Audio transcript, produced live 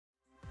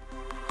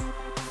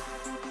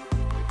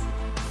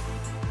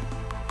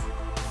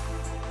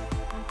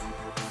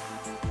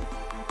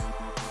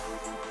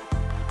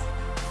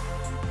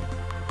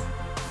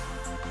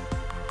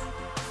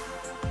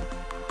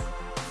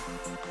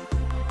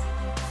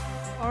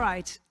All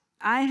right.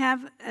 I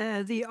have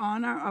the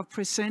honor of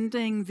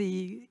presenting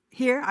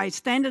here I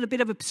stand at a bit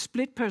of a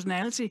split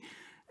personality.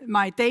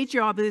 My day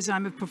job is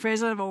I'm a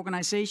professor of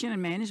organization and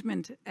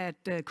management at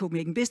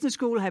Copenhagen Business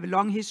School. I have a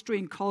long history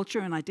in culture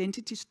and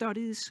identity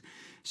studies.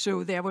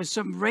 So there was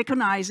some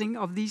recognizing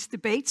of these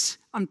debates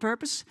on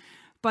purpose.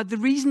 But the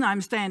reason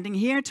I'm standing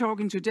here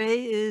talking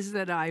today is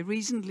that I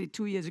recently,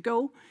 2 years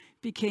ago,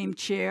 became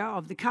chair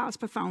of the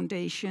Carlsberg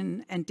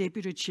Foundation and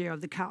deputy chair of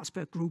the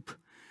Carlsberg Group.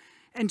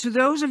 And to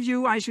those of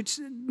you,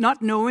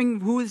 not knowing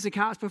who is the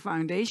Carlsberg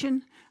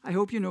Foundation, I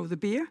hope you know the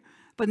beer,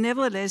 but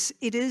nevertheless,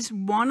 it is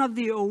one of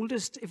the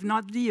oldest, if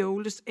not the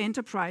oldest,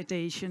 enterprise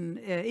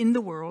in the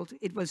world.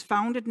 It was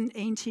founded in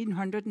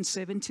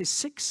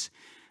 1876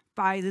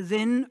 by the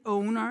then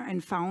owner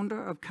and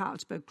founder of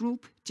Carlsberg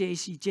Group,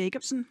 J.C.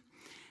 Jacobsen.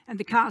 And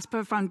the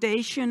Carlsberg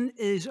Foundation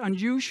is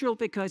unusual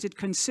because it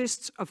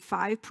consists of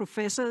 5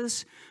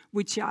 professors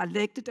which are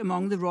elected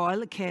among the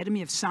Royal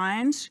Academy of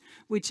Science,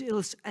 which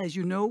is, as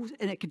you know,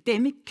 an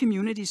academic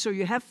community. So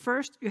you have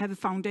a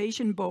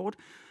foundation board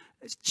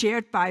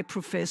chaired by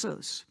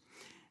professors.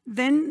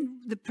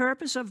 Then the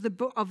purpose of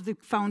the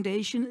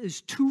foundation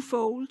is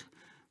twofold.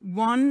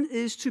 One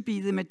is to be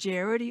the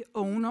majority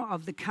owner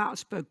of the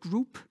Carlsberg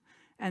Group,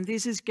 and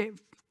this is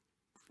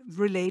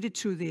related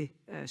to the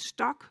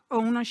stock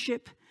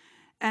ownership,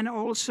 and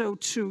also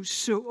to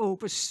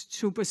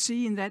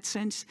supersee, in that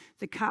sense,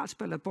 the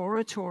Carlsberg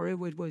Laboratory,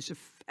 which was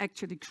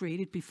actually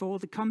created before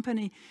the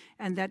company,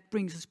 and that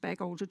brings us back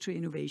also to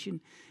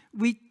innovation.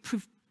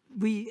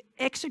 We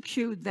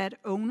execute that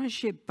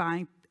ownership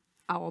by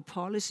our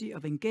policy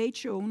of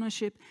engaged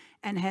ownership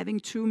and having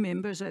 2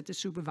 members at the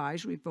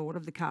supervisory board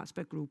of the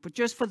Carlsberg Group. But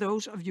just for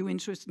those of you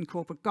interested in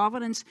corporate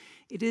governance,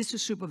 it is the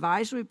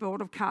supervisory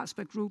board of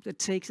Carlsberg Group that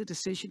takes the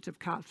decisions of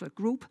Carlsberg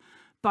Group,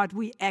 but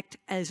we act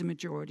as a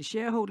majority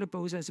shareholder,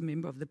 both as a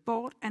member of the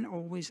board and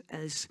always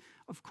as,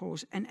 of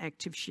course, an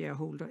active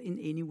shareholder in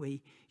any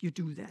way you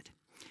do that.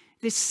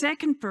 The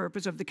second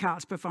purpose of the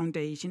Carlsberg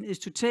Foundation is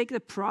to take the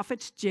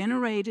profits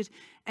generated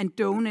and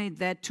donate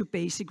that to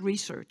basic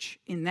research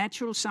in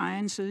natural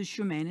sciences,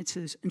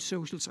 humanities, and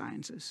social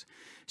sciences.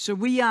 So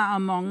we are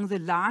among the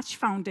large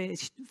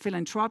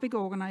philanthropic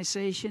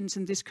organizations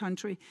in this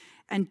country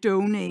and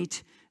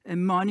donate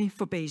money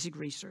for basic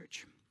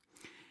research.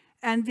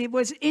 And it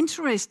was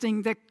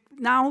interesting that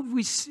now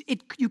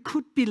you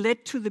could be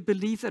led to the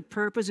belief that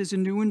purpose is a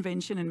new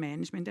invention in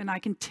management, and I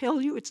can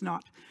tell you it's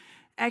not.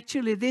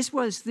 Actually, this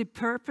was the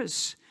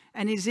purpose,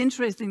 and it's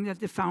interesting that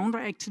the founder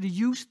actually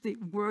used the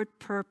word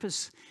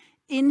purpose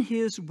in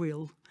his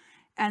will.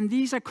 And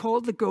these are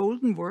called the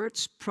golden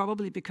words,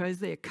 probably because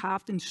they are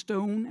carved in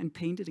stone and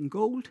painted in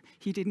gold.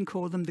 He didn't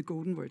call them the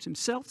golden words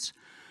himself.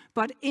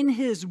 But in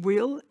his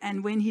will,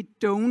 and when he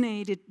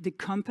donated the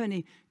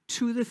company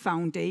to the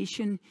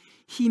foundation,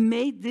 he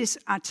made this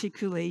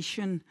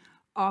articulation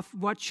of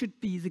what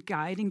should be the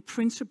guiding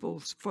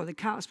principles for the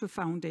Carlsberg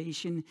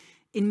Foundation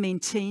in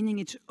maintaining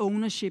its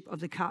ownership of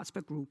the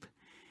Carlsberg Group.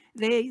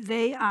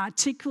 They are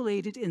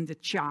articulated in the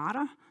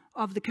charter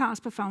of the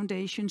Carlsberg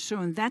Foundation,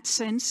 so in that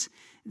sense,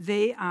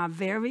 they are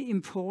very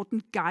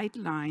important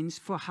guidelines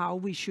for how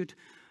we should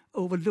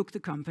overlook the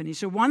company.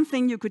 So one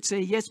thing you could say,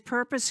 yes,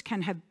 purpose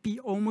can be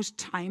almost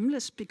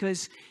timeless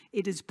because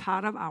it is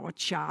part of our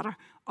charter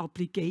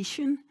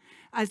obligation.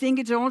 I think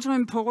it's also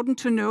important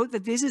to note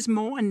that this is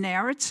more a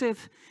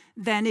narrative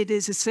than it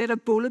is a set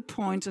of bullet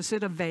points, a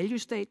set of value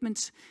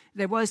statements.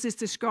 There was this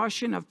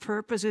discussion of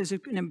purpose as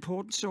an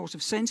important source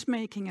of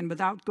sense-making, and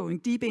without going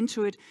deep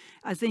into it,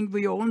 I think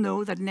we all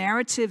know that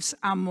narratives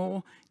are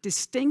more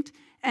distinct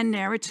and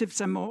narratives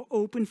are more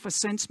open for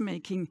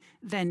sense-making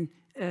than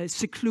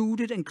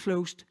secluded and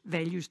closed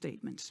value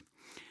statements.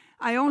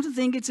 I also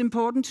think it's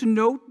important to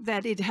note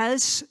that it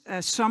has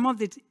some of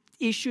the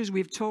issues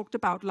we've talked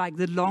about, like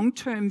the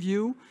long-term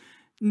view,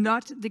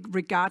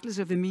 regardless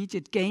of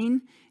immediate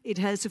gain. It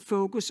has a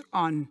focus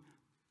on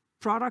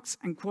products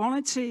and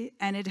quality,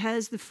 and it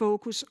has the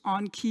focus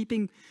on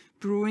keeping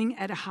brewing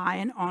at a high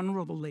and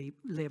honorable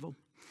level.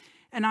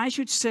 And I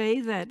should say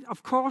that,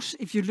 of course,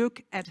 if you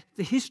look at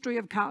the history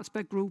of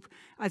Carlsberg Group,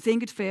 I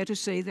think it's fair to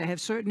say there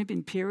have certainly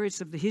been periods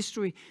of the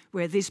history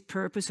where this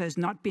purpose has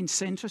not been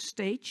center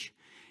stage.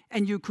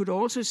 And you could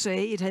also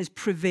say it has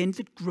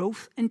prevented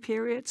growth in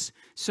periods.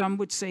 Some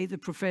would say the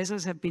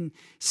professors have been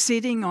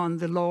sitting on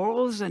the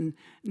laurels and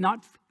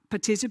not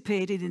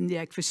participated in the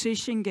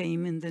acquisition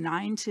game in the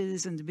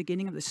 90s and the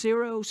beginning of the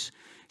zeros.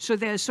 So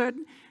there are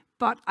certain,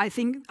 but I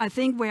think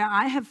where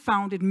I have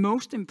found it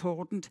most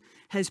important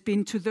has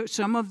been to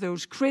some of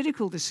those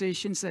critical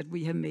decisions that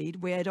we have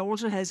made, where it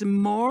also has a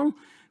moral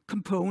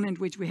component,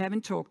 which we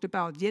haven't talked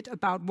about yet,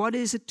 about what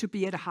is it to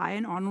be at a high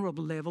and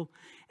honorable level.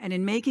 And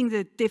in making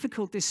the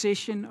difficult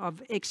decision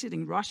of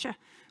exiting Russia,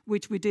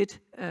 which we did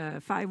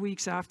 5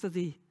 weeks after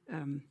the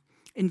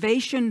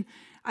invasion,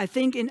 I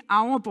think in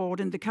our board,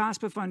 in the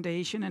Carlsberg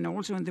Foundation, and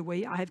also in the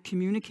way I have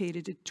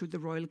communicated it to the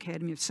Royal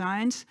Academy of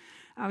Science,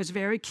 I was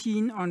very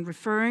keen on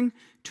referring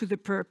to the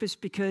purpose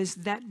because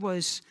that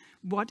was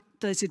what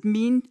does it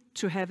mean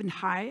to have a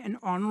high and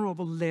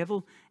honorable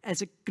level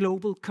as a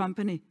global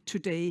company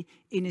today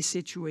in a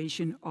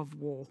situation of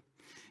war.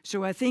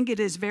 So I think it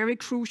is very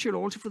crucial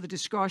also for the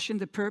discussion.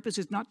 The purpose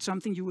is not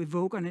something you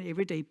evoke on an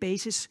everyday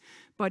basis,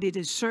 but it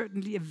is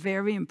certainly a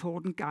very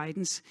important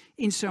guidance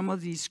in some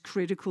of these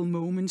critical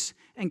moments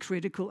and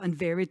critical and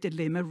very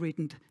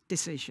dilemma-ridden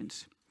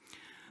decisions.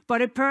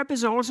 But a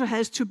purpose also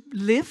has to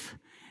live.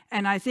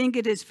 And I think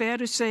it is fair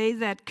to say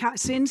that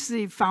since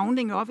the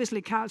founding,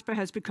 obviously Carlsberg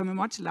has become a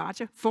much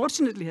larger,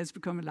 fortunately has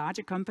become a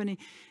larger company.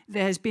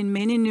 There has been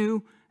many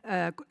new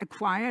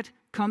acquired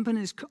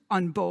companies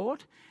on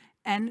board.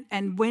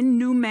 And when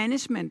new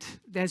management,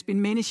 there's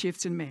been many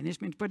shifts in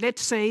management, but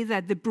let's say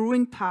that the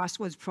brewing past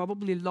was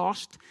probably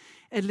lost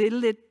a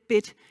little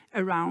bit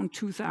around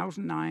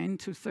 2009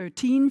 to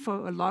 13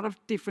 for a lot of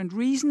different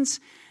reasons.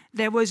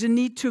 There was a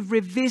need to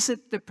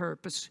revisit the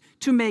purpose,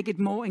 to make it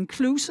more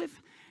inclusive.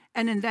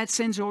 And in that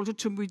sense also,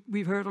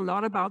 we've heard a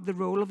lot about the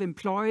role of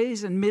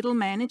employees and middle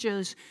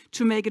managers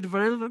to make it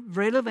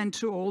relevant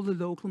to all the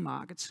local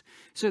markets.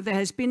 So there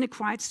has been a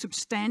quite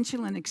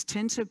substantial and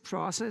extensive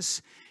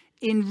process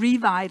in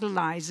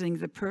revitalizing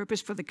the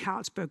purpose for the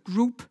Carlsberg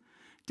Group,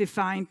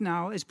 defined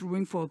now as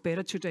Brewing for a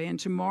Better Today and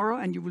Tomorrow.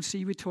 And you will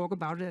see we talk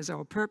about it as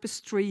our purpose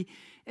tree.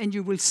 And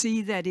you will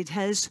see that it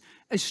has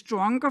a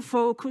stronger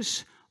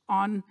focus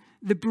on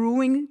the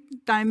brewing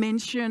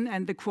dimension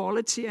and the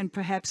quality, and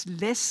perhaps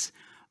less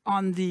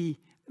on the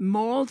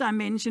moral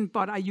dimension.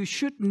 But you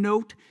should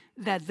note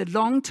that the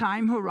long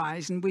time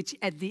horizon, which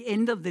at the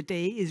end of the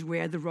day is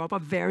where the rubber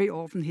very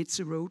often hits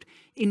the road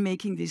in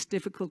making these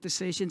difficult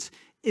decisions,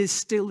 is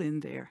still in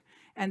there.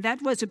 And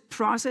that was a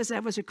process,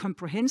 that was a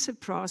comprehensive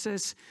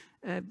process,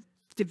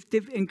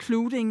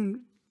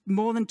 including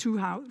more than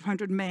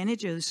 200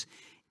 managers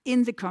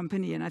in the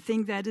company. And I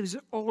think that is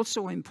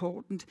also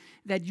important,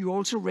 that you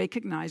also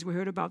recognize, we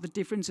heard about the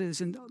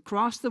differences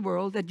across the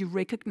world, that you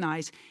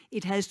recognize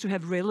it has to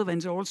have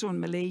relevance also in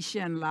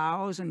Malaysia and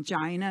Laos and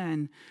China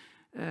and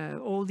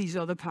all these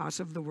other parts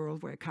of the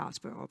world where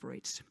Carlsberg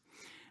operates.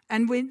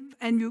 And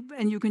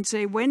you can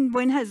say,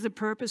 when has the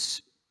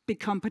purpose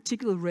become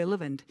particularly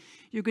relevant?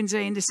 You can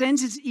say, in the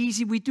sense it's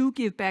easy, we do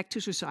give back to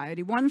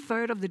society.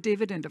 1/3 of the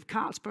dividend of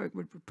Carlsberg,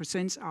 which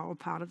represents our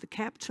part of the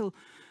capital,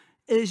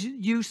 is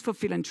used for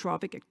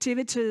philanthropic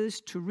activities,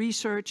 to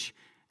research,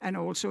 and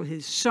also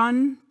his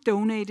son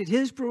donated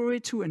his brewery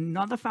to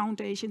another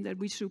foundation that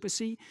we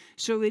supersede.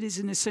 So it is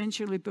in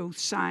essentially both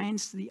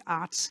science, the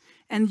arts,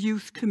 and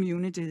youth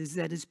communities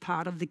that is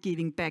part of the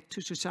giving back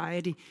to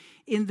society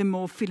in the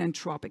more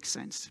philanthropic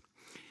sense.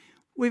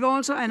 We've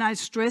also, and I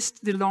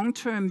stressed the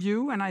long-term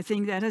view, and I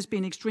think that has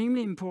been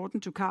extremely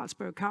important to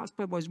Carlsberg.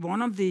 Carlsberg was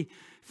one of the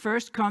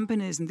first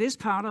companies in this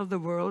part of the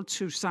world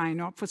to sign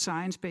up for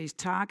science-based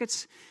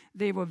targets.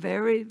 They were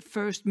very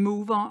first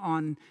mover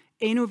on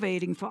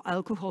innovating for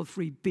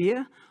alcohol-free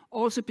beer,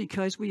 also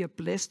because we are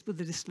blessed with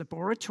this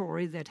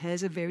laboratory that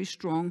has a very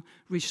strong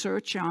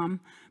research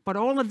arm. But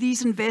all of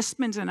these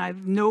investments, and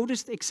I've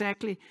noticed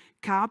exactly,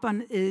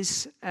 carbon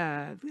is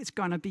it's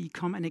going to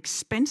become an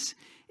expense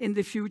in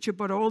the future,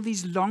 but all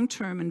these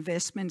long-term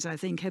investments, I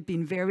think, have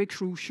been very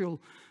crucial,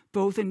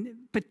 both in,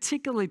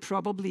 particularly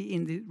probably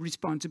in the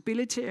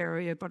responsibility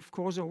area, but of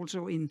course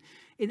also in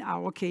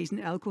our case,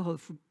 in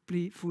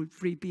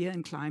alcohol-free beer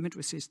and climate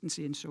resistance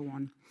and so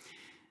on.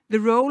 The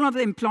role of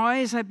the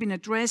employees have been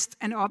addressed,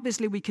 and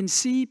obviously we can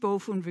see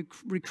both on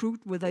recruit,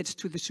 whether it's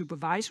to the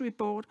supervisory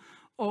board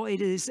or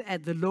it is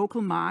at the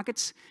local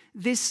markets.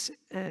 This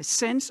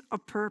sense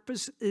of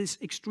purpose is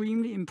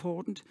extremely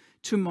important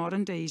to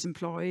modern days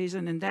employees,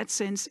 and in that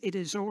sense it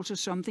is also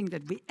something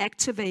that we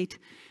activate.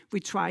 We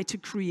try to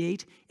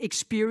create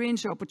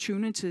experience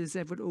opportunities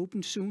that would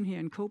open soon here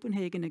in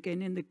Copenhagen,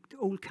 again in the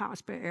old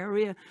Carlsberg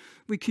area.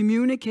 We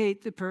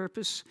communicate the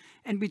purpose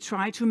and we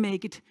try to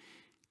make it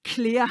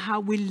clear how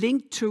we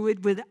link to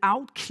it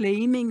without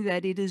claiming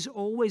that it is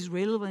always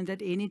relevant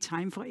at any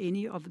time for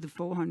any of the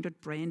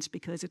 400 brands,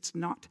 because it's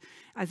not.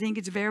 I think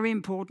it's very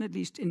important, at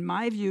least in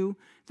my view,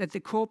 that the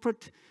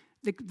corporate,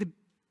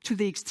 to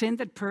the extent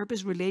that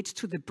purpose relates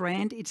to the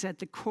brand, it's at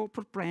the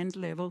corporate brand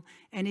level,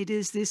 and it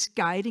is this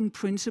guiding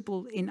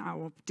principle in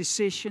our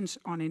decisions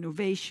on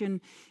innovation,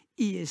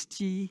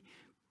 ESG,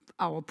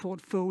 our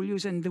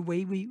portfolios, and the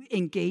way we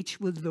engage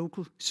with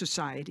local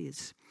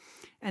societies.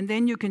 And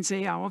then you can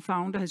say our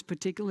founder has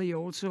particularly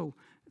also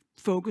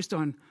focused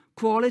on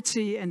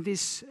quality and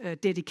this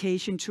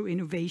dedication to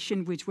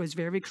innovation, which was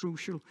very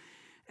crucial.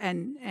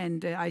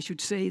 And I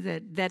should say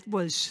that that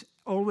was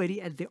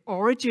already at the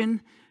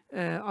origin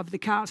of the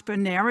Carlsberg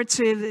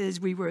narrative, as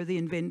we were the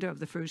inventor of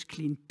the first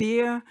clean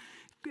beer,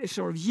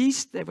 sort of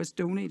yeast that was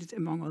donated,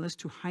 among others,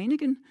 to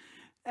Heineken.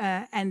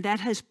 And that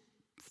has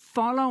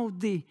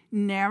followed the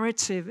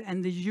narrative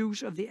and the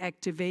use of the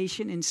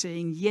activation in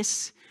saying,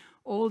 yes,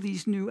 all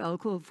these new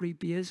alcohol-free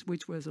beers,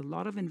 which was a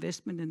lot of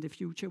investment in the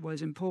future,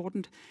 was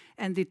important,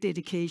 and the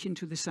dedication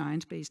to the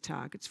science-based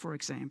targets, for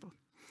example.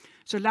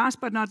 So last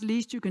but not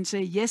least, you can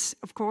say, yes,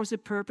 of course, the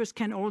purpose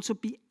can also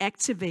be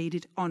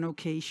activated on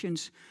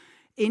occasions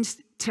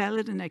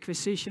talent and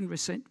acquisition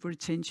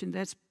retention,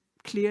 that's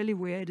clearly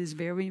where it is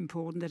very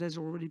important. That has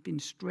already been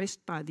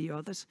stressed by the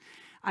others.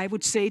 I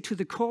would say to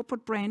the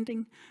corporate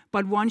branding,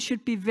 but one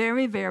should be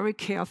very, very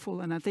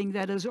careful, and I think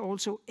that is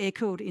also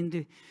echoed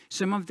in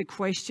some of the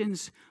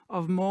questions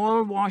of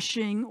moral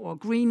washing or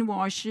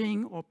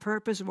greenwashing or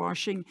purpose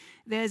washing.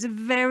 There's a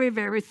very,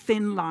 very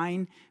thin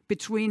line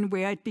between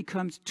where it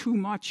becomes too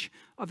much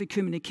of a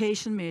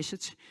communication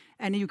message,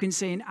 and you can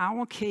say in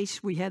our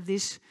case we have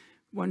this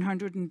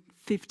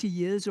 150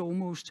 years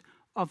almost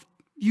of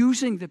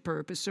using the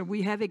purpose. So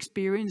we have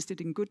experienced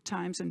it in good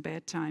times and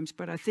bad times,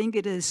 but I think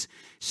it is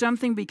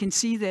something we can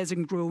see there's a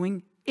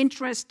growing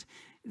interest,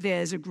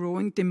 there's a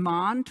growing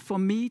demand for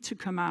me to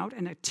come out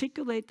and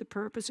articulate the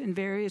purpose in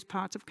various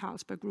parts of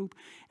Carlsberg Group,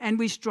 and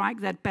we strike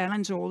that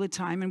balance all the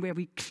time, and where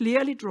we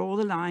clearly draw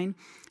the line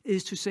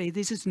is to say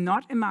this is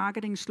not a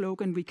marketing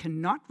slogan, we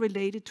cannot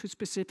relate it to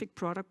specific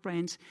product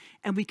brands,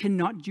 and we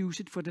cannot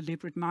use it for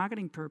deliberate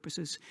marketing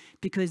purposes,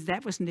 because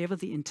that was never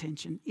the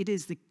intention. It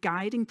is the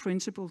guiding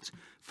principles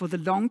for the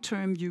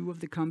long-term view of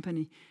the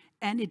company,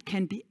 and it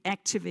can be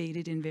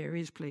activated in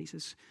various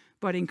places.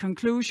 But in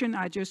conclusion,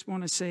 I just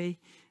want to say,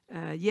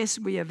 yes,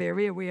 we are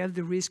very aware of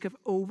the risk of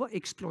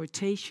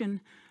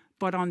over-exploitation,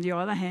 but on the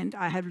other hand,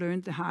 I have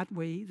learned the hard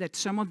way that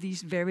some of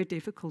these very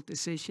difficult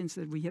decisions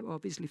that we have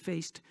obviously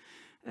faced,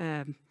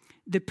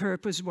 the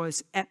purpose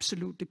was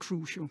absolutely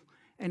crucial.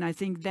 And I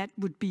think that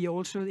would be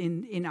also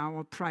in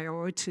our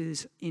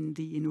priorities in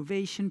the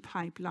innovation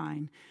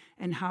pipeline,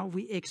 and how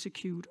we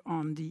execute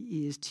on the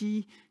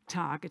ESG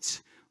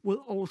targets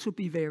will also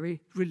be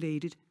very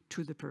related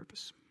to the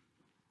purpose.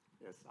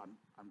 Yes,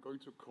 I'm going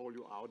to call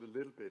you out a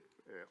little bit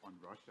on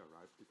Russia,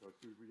 right? Because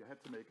we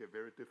had to make a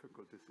very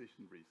difficult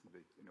decision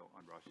recently,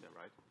 on Russia,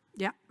 right?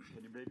 Yeah.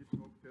 Can you maybe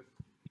talk just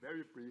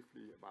very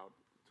briefly about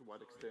to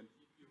what extent?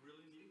 You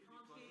really need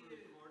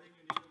recording,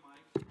 you need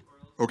a mic.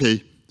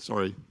 Okay,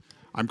 sorry.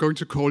 I'm going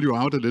to call you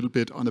out a little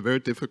bit on a very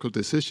difficult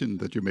decision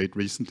that you made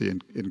recently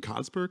in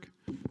Carlsberg,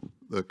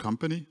 the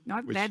company.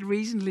 Not that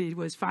recently, it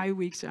was 5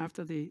 weeks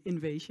after the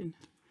invasion.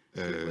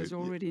 It was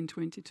already in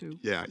 22.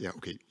 Yeah,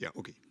 okay.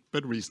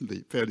 But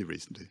recently, fairly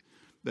recently,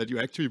 that you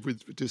actually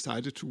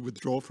decided to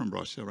withdraw from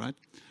Russia, right?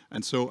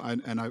 And so,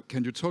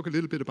 can you talk a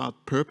little bit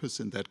about purpose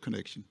in that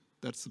connection?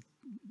 That's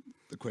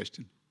the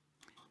question.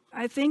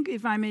 I think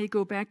if I may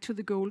go back to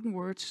the golden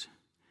words,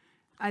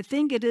 I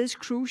think it is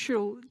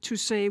crucial to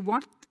say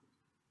what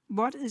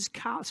is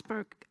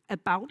Carlsberg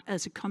about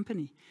as a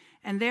company?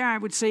 And there I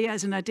would say,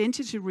 as an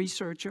identity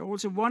researcher,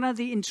 also one of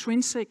the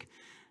intrinsic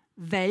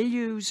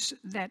values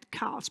that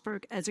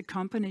Carlsberg as a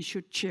company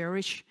should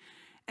cherish.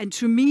 And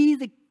to me,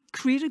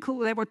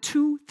 there were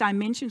two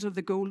dimensions of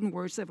the golden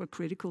words that were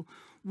critical.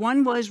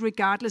 One was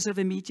regardless of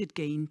immediate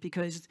gain,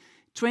 because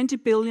 20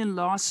 billion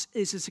loss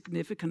is a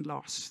significant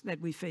loss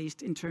that we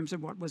faced in terms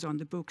of what was on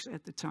the books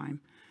at the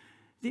time.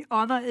 The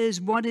other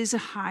is what is a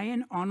high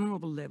and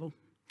honorable level.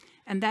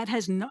 And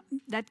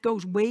that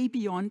goes way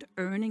beyond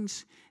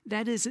earnings.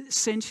 That is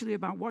essentially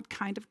about what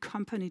kind of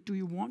company do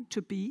you want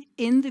to be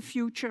in the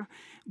future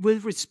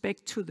with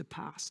respect to the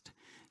past.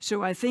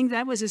 So I think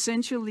that was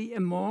essentially a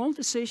moral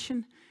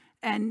decision.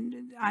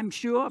 And I'm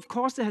sure, of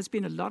course, there has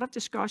been a lot of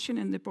discussion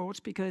in the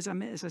boards because,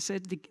 as I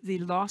said, the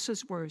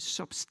losses were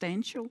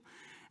substantial.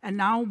 And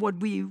now what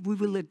we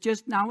will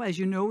adjust now, as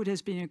you know, it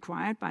has been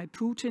acquired by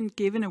Putin,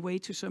 given away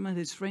to some of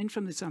his friends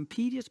from the St.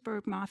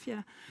 Petersburg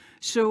mafia.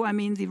 So, I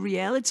mean, the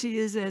reality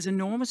is there's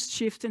enormous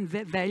shift in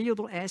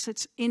valuable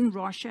assets in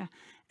Russia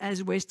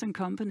as Western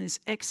companies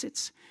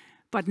exits.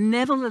 But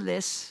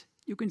nevertheless,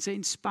 you can say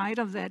in spite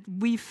of that,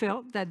 we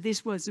felt that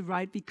this was the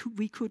right,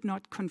 we could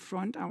not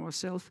confront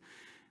ourselves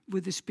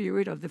with the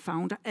spirit of the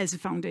founder as a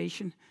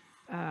foundation,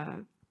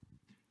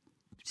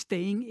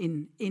 staying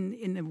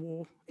in a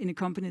war, in a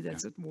company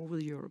that's at war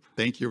with Europe.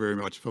 Thank you very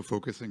much for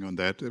focusing on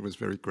that. It was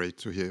very great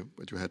to hear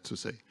what you had to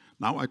say.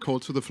 Now I call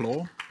to the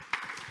floor.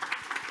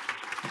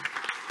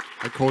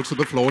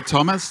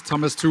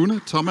 Thomas Thune.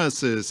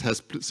 Thomas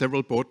has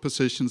several board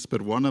positions,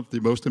 but one of the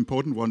most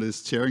important one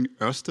is chairing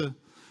Ørsted,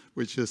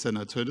 which is an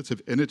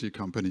alternative energy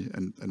company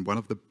and one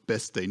of the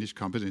best Danish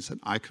companies,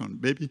 an icon.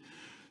 Maybe,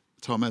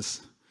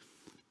 Thomas,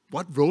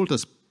 what role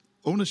does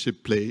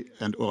ownership play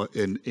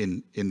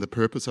in the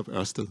purpose of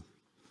Ørsted?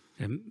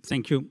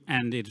 Thank you,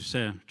 and it's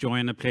a joy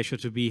and a pleasure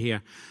to be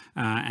here.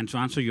 And to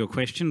answer your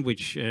question,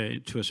 which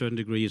to a certain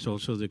degree is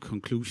also the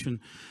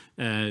conclusion,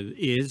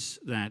 is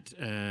that,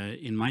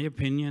 in my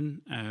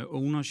opinion,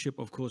 ownership,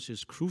 of course,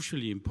 is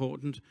crucially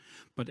important.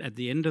 But at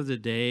the end of the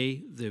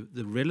day,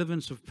 the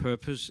relevance of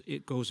purpose,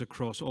 it goes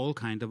across all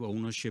kind of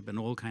ownership and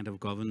all kind of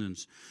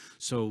governance.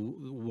 So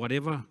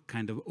whatever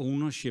kind of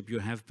ownership you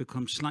have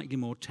becomes slightly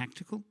more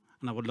tactical.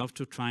 And I would love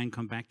to try and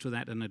come back to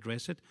that and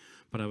address it.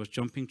 But I was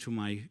jumping to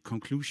my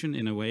conclusion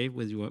in a way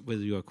with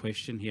your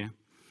question here.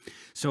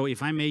 So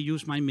if I may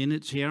use my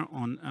minutes here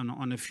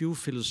on a few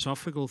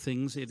philosophical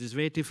things, it is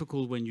very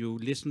difficult when you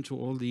listen to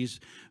all these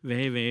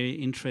very, very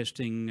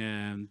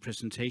interesting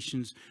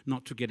presentations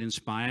not to get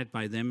inspired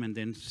by them and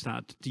then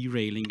start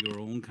derailing your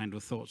own kind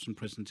of thoughts and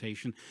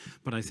presentation.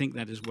 But I think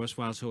that is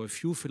worthwhile. So a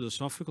few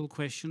philosophical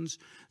questions,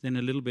 then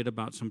a little bit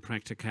about some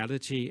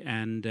practicality,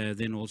 and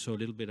then also a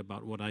little bit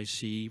about what I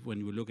see when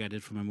you look at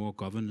it from a more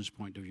governance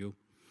point of view.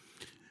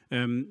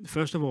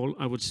 First of all,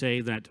 I would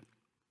say that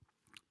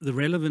the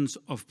relevance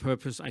of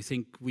purpose, I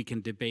think we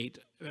can debate,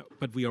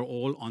 but we are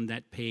all on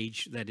that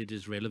page that it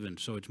is relevant.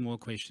 So it's more a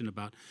question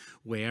about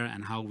where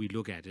and how we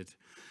look at it.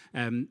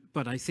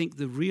 But I think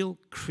the real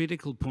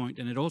critical point,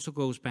 and it also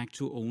goes back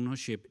to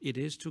ownership, it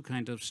is to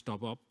kind of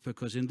stop up,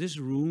 because in this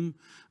room,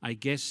 I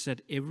guess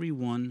that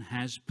everyone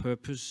has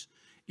purpose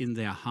in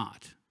their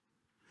heart.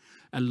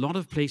 A lot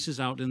of places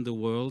out in the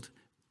world,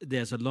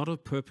 there's a lot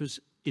of purpose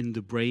in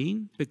the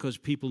brain, because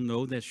people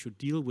know they should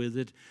deal with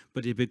it,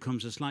 but it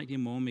becomes a slightly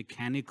more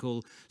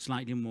mechanical,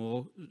 slightly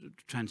more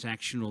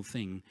transactional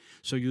thing.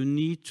 So you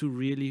need to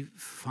really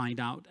find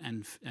out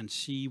and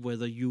see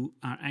whether you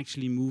are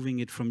actually moving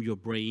it from your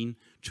brain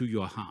to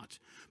your heart.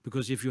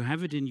 Because if you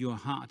have it in your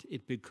heart,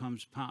 it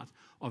becomes part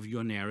of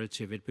your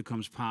narrative. It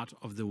becomes part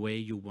of the way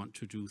you want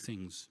to do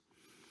things.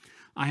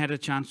 I had a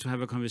chance to have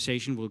a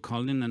conversation with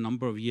Colin a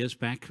number of years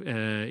back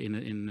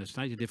in a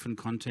slightly different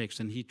context,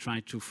 and he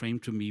tried to frame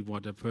to me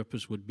what a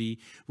purpose would be,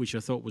 which I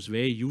thought was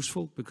very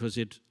useful, because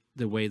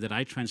the way that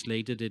I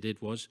translated it,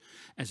 it was,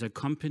 as a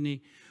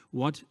company,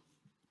 what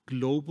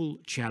global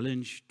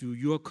challenge do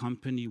your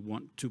company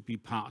want to be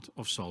part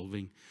of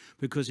solving?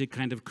 Because it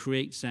kind of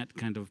creates that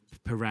kind of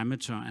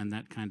parameter and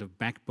that kind of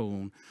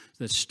backbone,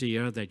 the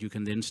steer that you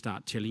can then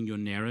start telling your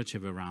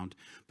narrative around.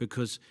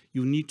 Because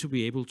you need to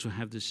be able to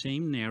have the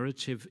same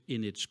narrative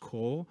in its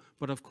core,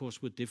 but of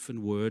course with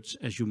different words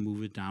as you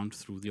move it down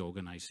through the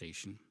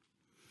organization.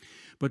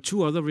 But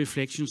two other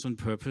reflections on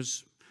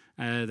purpose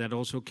that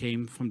also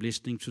came from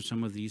listening to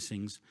some of these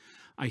things.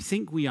 I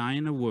think we are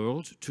in a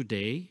world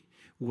today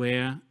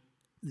where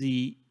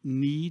the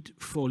need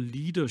for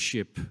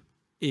leadership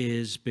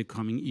is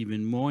becoming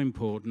even more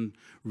important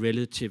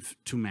relative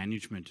to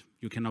management.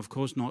 You can, of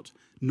course,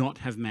 not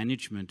have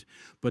management,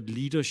 but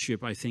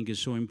leadership, I think, is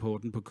so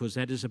important, because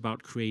that is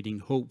about creating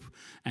hope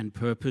and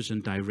purpose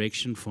and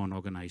direction for an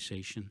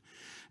organization.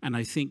 And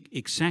I think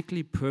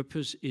exactly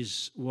purpose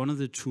is one of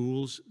the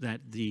tools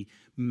that the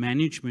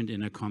management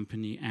in a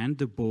company and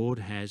the board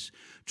has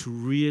to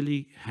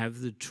really have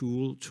the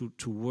tool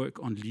to work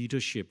on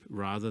leadership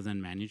rather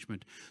than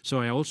management. So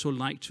I also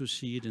like to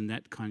see it in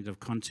that kind of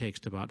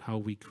context about how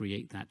we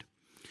create that.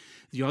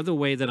 The other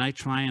way that I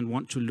try and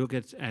want to look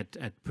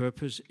at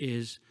purpose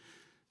is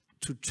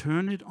to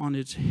turn it on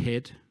its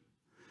head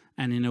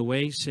and in a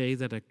way say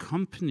that a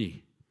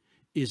company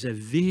is a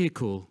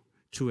vehicle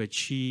to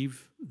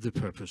achieve the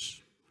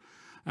purpose.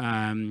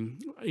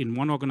 In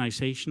one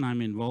organization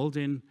I'm involved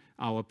in,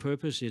 our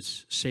purpose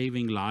is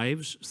saving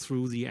lives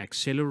through the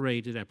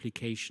accelerated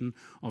application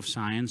of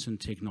science and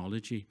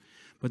technology.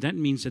 But that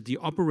means that the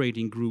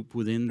operating group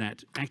within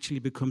that actually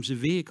becomes a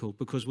vehicle,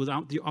 because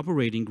without the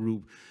operating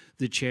group,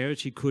 the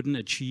charity couldn't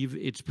achieve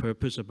its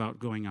purpose about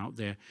going out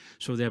there.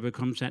 So there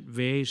becomes that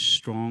very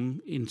strong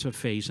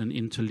interface and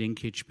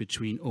interlinkage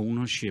between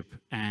ownership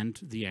and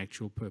the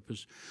actual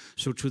purpose.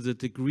 So to the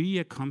degree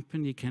a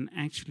company can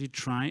actually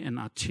try and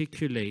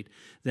articulate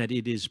that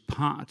it is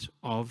part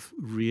of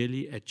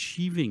really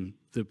achieving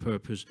the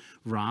purpose,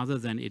 rather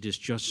than it is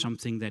just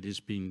something that is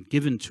being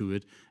given to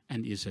it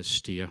and is a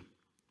steer.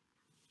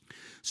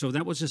 So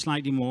that was a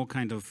slightly more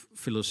kind of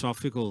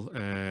philosophical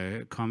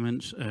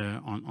comments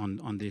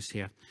on this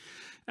here.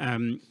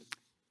 In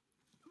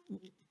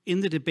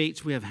the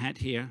debates we have had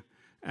here,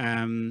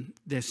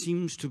 there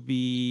seems to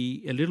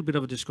be a little bit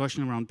of a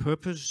discussion around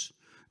purpose,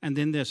 and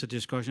then there's a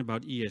discussion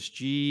about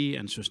ESG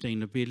and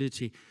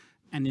sustainability.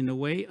 And in a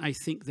way, I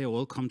think they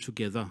all come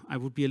together. I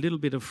would be a little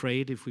bit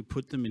afraid if we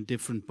put them in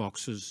different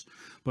boxes.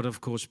 But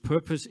of course,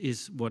 purpose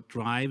is what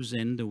drives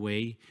in the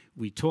way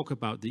we talk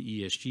about the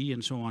ESG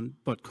and so on.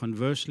 But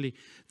conversely,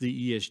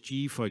 the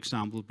ESG, for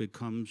example,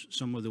 becomes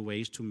some of the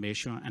ways to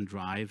measure and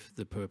drive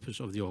the purpose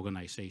of the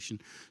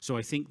organization. So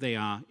I think they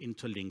are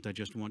interlinked. I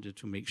just wanted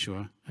to make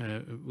sure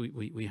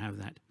we have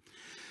that.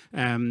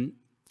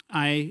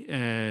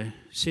 I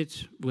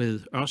sit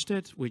with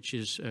Ørsted, which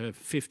is a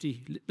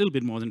little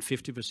bit more than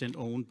 50%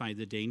 owned by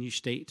the Danish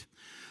state.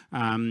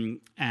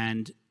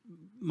 And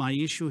my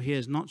issue here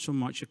is not so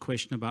much a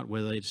question about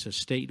whether it's a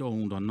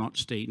state-owned or not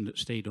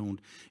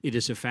state-owned. It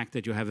is a fact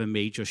that you have a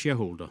major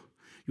shareholder.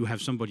 You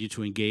have somebody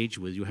to engage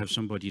with. You have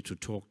somebody to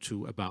talk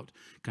to about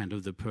kind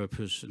of the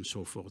purpose and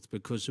so forth.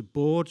 Because the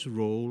board's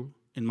role,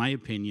 in my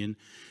opinion,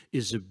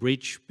 is a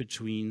bridge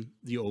between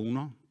the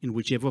owner, in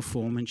whichever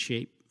form and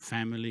shape,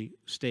 family,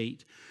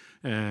 state,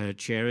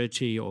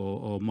 charity,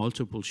 or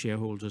multiple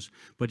shareholders,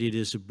 but it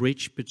is a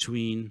bridge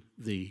between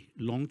the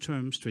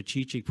long-term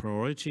strategic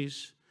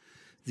priorities,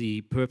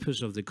 the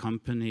purpose of the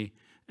company,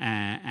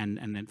 And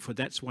then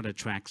that's what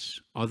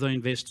attracts other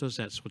investors,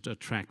 that's what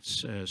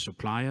attracts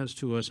suppliers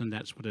to us, and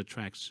that's what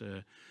attracts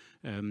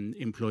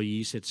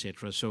employees,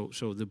 etc.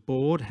 So the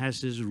board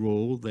has this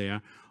role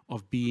there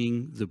of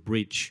being the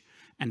bridge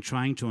and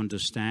trying to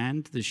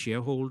understand the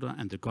shareholder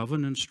and the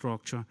governance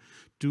structure,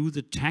 do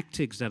the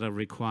tactics that are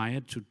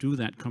required to do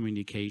that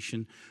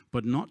communication,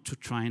 but not to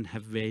try and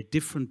have very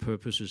different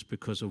purposes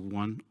because of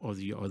one or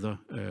the other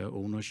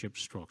ownership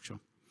structure.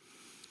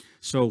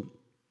 So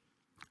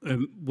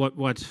what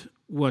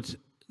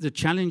the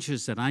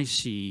challenges that I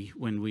see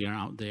when we are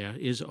out there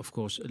is, of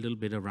course, a little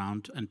bit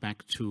around and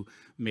back to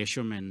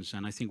measurements.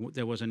 And I think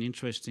there was an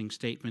interesting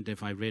statement,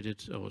 if I read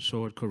it or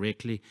saw it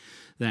correctly,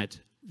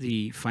 that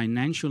the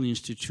financial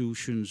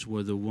institutions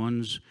were the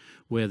ones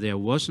where there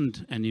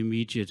wasn't an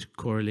immediate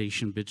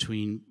correlation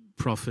between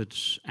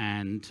profits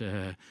and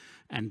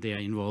their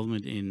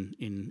involvement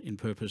in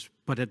purpose.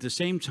 But at the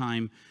same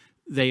time,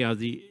 they are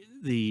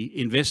the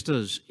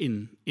investors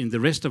in the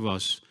rest of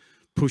us,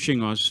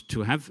 pushing us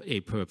to have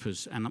a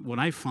purpose. And what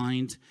I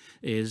find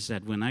is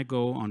that when I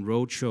go on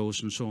road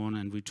shows and so on,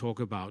 and we talk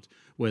about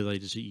whether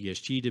it is an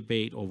ESG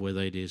debate or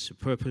whether it is a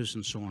purpose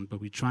and so on,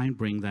 but we try and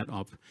bring that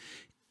up,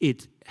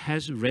 it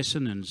has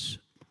resonance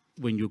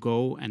when you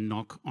go and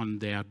knock on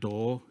their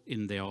door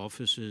in their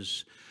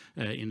offices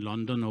in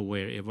London or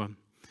wherever.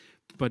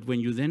 But when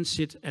you then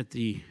sit at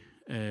the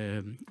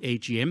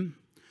AGM,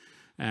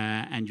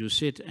 and you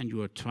sit and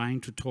you are trying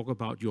to talk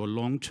about your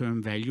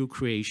long-term value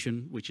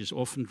creation, which is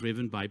often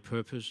driven by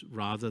purpose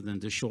rather than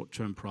the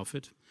short-term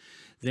profit,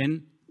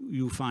 then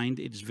you find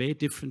it's very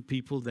different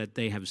people that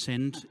they have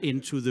sent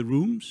into the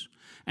rooms,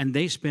 and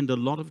they spend a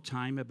lot of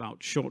time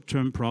about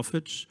short-term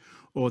profits,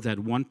 or that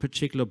one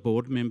particular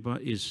board member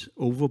is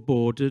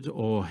overboarded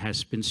or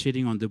has been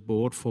sitting on the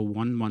board for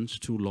 1 month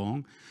too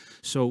long.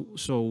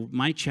 So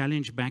my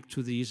challenge back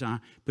to these are,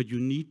 but you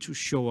need to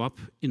show up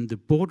in the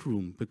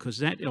boardroom, because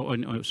that,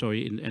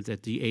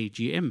 at the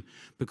AGM,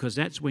 because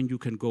that's when you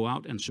can go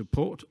out and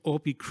support or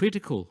be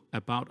critical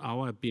about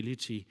our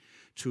ability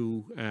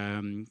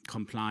to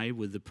comply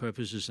with the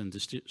purposes and the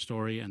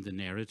story and the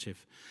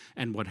narrative.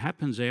 And what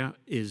happens there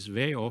is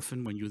very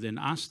often when you then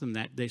ask them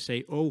that, they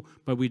say, oh,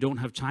 but we don't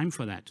have time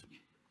for that.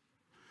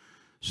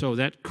 So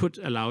that could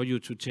allow you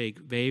to take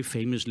very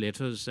famous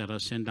letters that are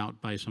sent out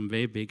by some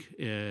very big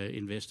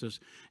investors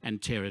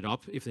and tear it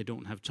up if they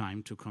don't have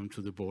time to come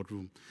to the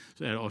boardroom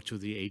or to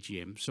the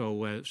AGM.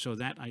 So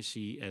that I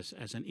see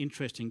as an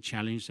interesting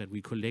challenge that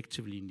we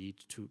collectively need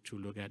to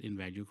look at in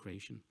value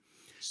creation.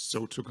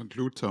 So to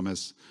conclude,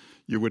 Thomas,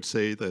 you would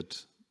say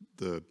that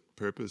the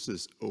purpose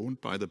is owned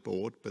by the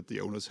board, but the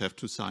owners have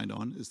to sign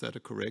on. Is that a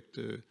correct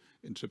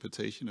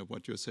interpretation of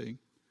what you're saying?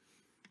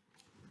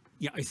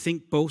 Yeah, I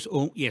think both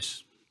own,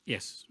 yes.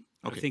 Okay.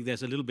 I think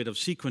there's a little bit of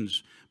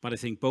sequence, but I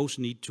think both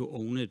need to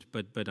own it.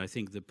 But I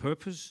think the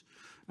purpose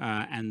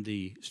and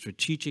the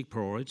strategic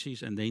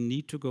priorities, and they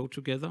need to go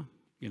together,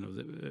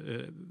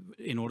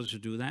 in order to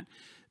do that.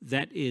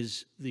 That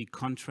is the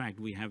contract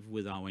we have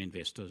with our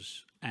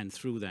investors, and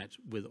through that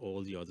with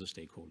all the other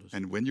stakeholders.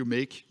 And when you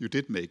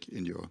did make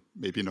in your,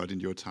 maybe not in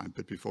your time,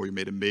 but before, you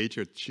made a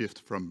major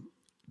shift from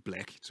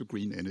black to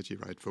green energy,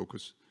 right?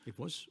 Focus. It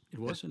was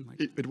in my...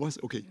 It was,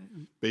 okay.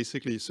 Yeah.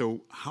 Basically,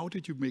 so how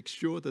did you make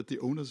sure that the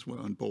owners were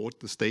on board,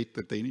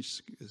 the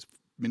Danish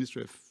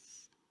Ministry of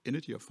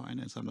Energy or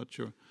Finance? I'm not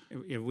sure.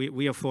 Yeah,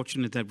 we are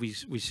fortunate that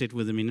we sit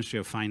with the Ministry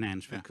of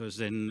Finance, because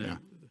then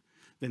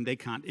they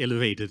can't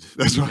elevate it.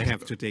 That's right. They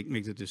have to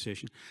make the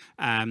decision.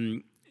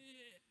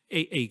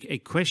 A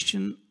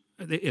question,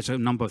 it's a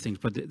number of things,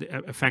 but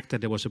a fact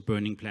that there was a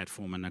burning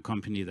platform and a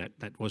company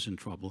that was in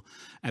trouble,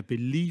 a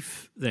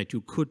belief that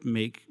you could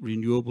make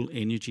renewable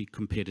energy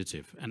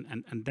competitive.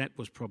 And that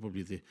was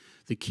probably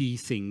the key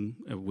thing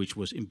which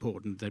was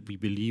important, that we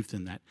believed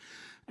in that.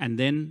 And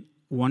then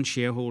one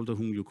shareholder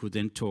whom you could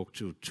then talk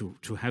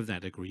to have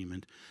that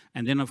agreement.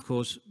 And then, of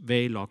course,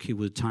 very lucky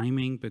with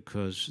timing,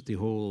 because the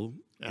whole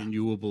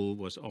renewable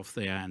was off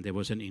there and there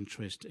was an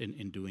interest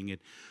in doing it.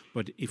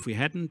 But if we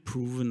hadn't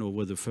proven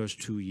over the first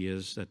 2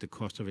 years that the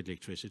cost of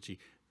electricity,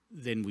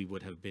 then we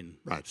would have been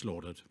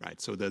slaughtered.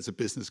 Right, so there's a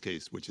business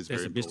case, which is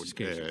very important. There's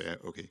a business case.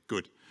 Okay,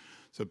 good.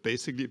 So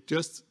basically,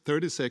 just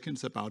 30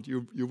 seconds about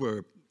you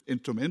were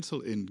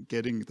instrumental in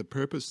getting the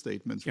purpose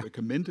statements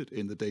recommended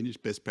in the Danish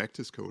Best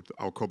Practice Code,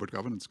 our corporate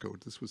governance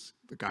code. This was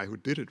the guy who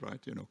did it, right?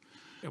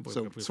 Yeah,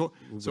 so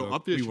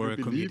obviously we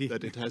believe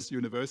that it has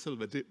universal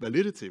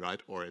validity, right?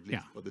 Or at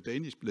least for the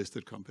Danish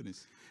listed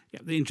companies.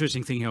 Yeah, the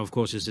interesting thing here, of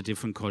course, is the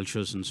different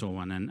cultures and so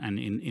on. And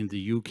in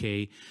the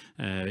UK,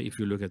 if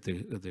you look at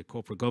the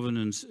corporate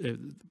governance,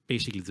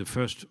 basically the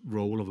first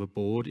role of a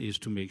board is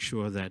to make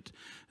sure that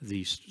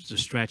the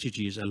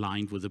strategy is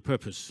aligned with the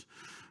purpose.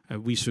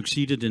 We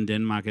succeeded in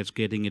Denmark at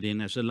getting it in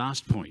as a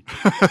last point.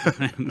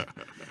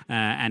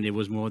 And it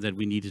was more that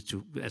we needed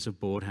to, as a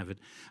board, have it.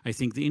 I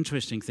think the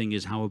interesting thing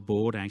is how a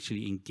board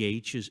actually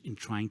engages in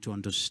trying to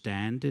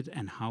understand it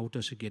and how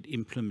does it get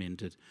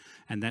implemented.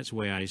 And that's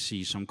where I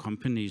see some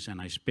companies, and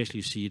I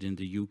especially see it in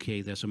the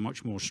UK, there's a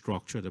much more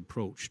structured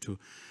approach to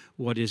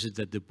what is it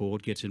that the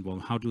board gets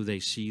involved? How do they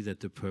see that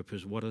the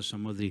purpose? What are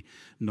some of the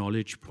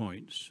knowledge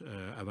points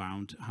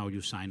around how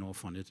you sign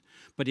off on it?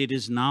 But it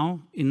is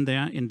now in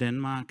there in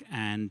Denmark,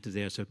 and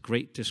there's a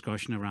great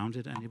discussion around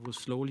it, and it will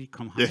slowly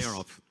come higher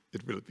up.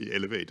 It will be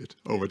elevated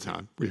over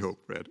time, we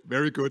hope, Brad.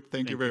 Very good.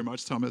 Thank you very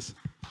much, Thomas.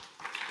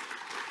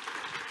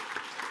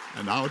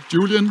 And now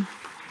Julian.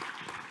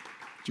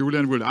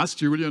 Julian, we'll ask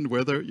Julian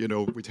whether, you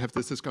know, we have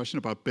this discussion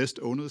about best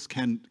owners.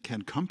 Can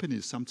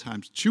companies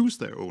sometimes choose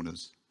their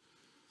owners?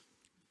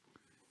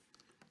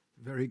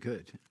 Very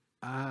good.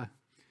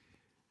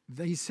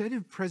 They said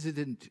of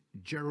President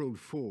Gerald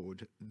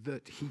Ford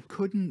that he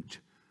couldn't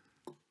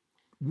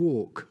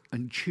walk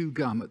and chew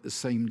gum at the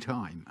same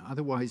time.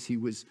 Otherwise, he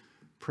was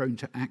prone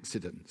to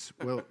accidents.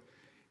 Well,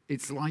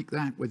 it's like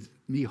that with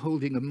me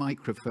holding a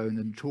microphone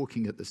and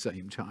talking at the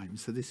same time.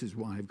 So this is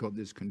why I've got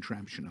this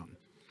contraption on.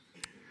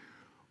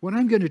 What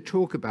I'm going to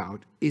talk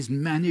about is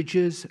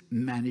managers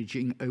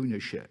managing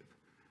ownership.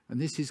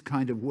 And this is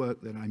kind of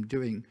work that I'm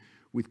doing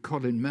with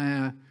Colin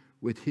Mayer,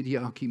 with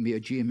Hideaki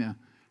Miyajima,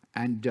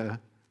 and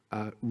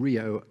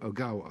Ryo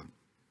Ogawa.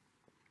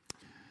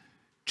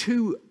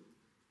 To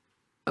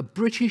a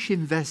British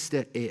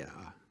investor ear,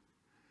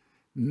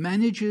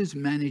 managers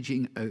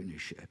managing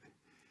ownership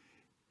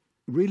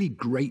really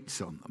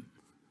grates on them.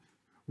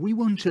 We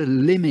want to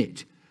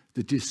limit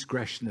the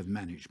discretion of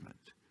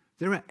management.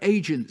 There are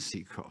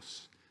agency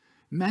costs.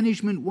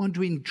 Management want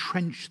to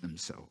entrench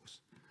themselves.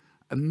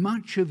 And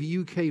much of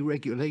UK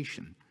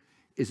regulation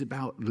is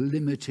about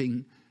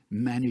limiting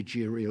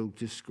managerial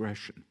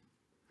discretion.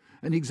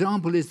 An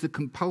example is the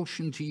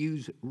compulsion to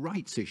use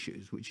rights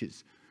issues, which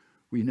is,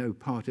 we know,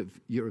 part of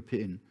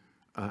European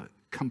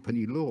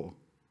company law.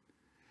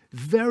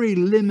 Very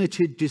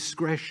limited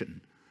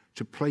discretion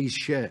to place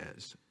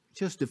shares,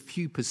 just a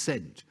few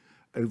 %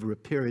 over a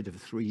period of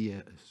 3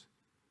 years.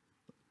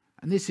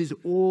 And this is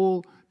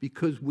all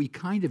because we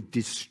kind of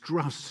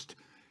distrust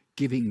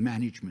giving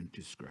management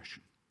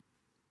discretion.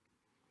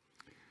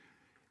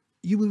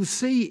 You will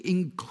see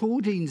in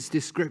Claudine's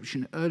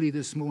description early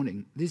this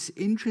morning this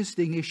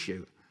interesting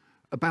issue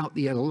about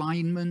the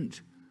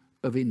alignment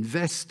of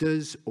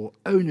investors or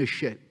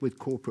ownership with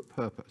corporate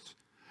purpose.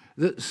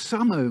 That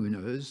some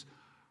owners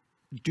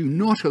do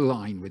not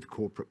align with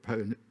corporate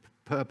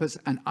purpose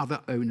and other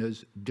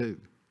owners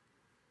do.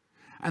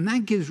 And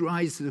that gives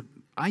rise to,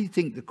 I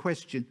think, the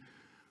question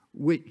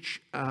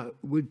which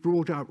was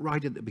brought up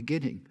right at the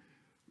beginning.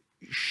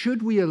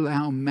 Should we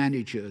allow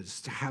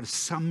managers to have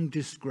some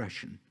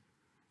discretion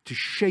to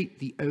shape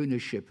the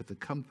ownership of the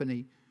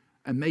company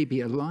and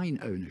maybe align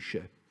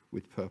ownership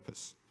with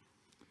purpose?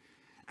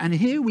 And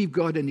here we've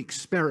got an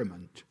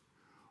experiment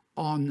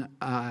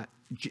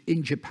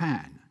in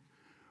Japan,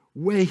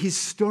 where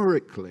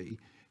historically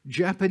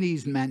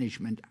Japanese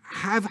management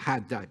have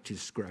had that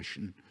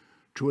discretion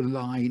to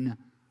align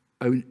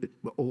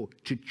or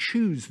to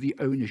choose the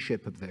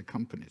ownership of their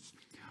companies.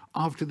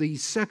 After the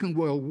Second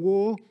World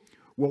War,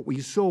 what we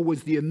saw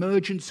was the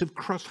emergence of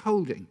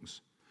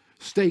cross-holdings,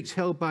 stakes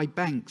held by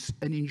banks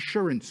and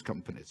insurance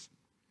companies.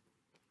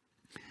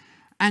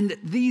 And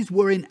these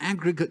were in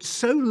aggregate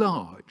so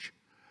large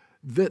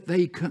that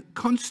they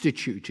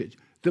constituted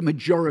the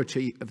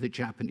majority of the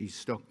Japanese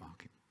stock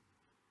market.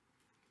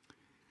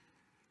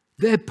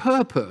 Their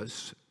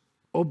purpose,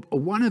 or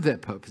one of their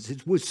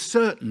purposes, was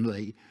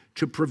certainly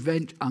to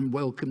prevent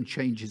unwelcome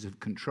changes of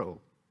control,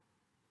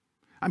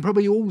 and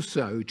probably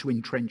also to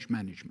entrench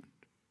management.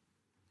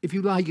 If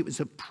you like, it was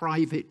a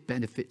private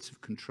benefits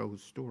of control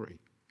story.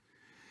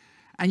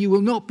 And you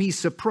will not be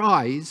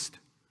surprised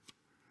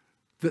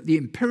that the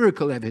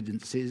empirical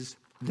evidence is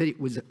that it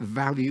was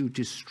value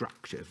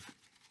destructive.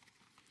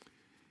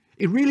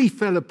 It really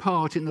fell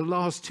apart in the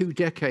last 2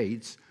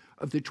 decades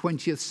of the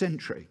 20th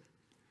century,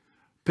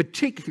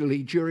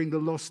 particularly during the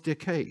lost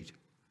decade,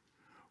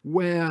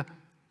 where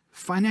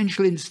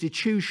financial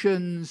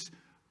institutions,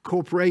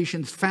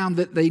 corporations found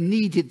that they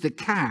needed the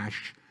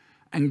cash,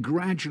 and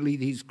gradually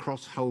these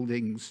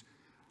cross-holdings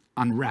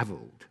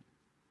unraveled.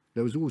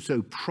 There was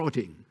also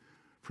prodding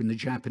from the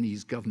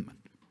Japanese government.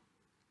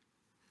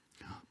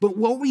 But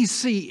what we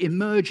see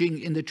emerging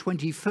in the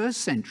 21st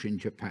century in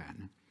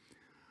Japan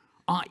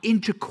are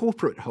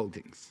intercorporate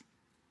holdings.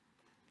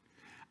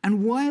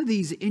 And why are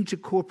these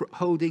intercorporate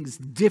holdings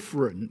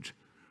different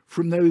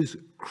from those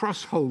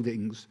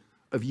cross-holdings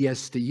of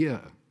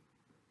yesteryear?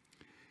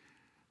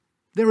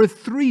 There are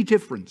 3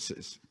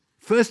 differences.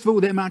 First of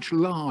all, they're much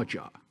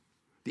larger.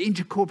 The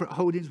intercorporate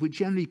holdings were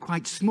generally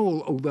quite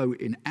small, although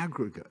in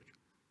aggregate,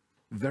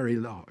 very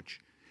large.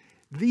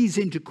 These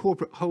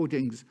intercorporate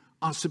holdings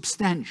are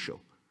substantial.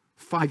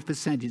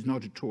 5% is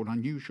not at all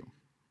unusual.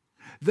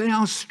 They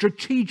are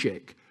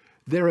strategic.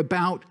 They're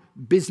about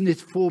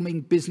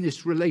forming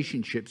business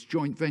relationships,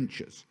 joint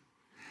ventures.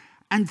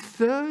 And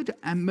third,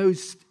 and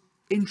most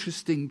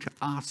interesting to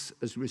us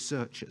as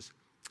researchers,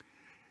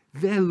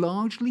 they're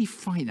largely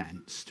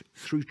financed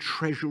through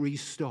treasury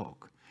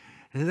stock.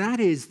 That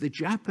is, the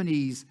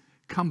Japanese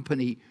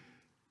company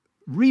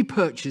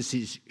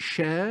repurchases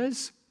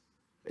shares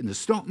in the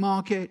stock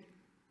market,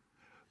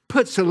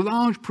 puts a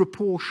large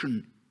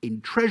proportion in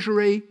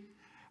treasury,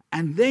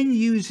 and then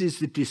uses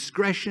the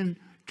discretion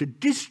to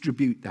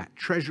distribute that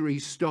treasury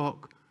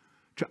stock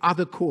to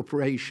other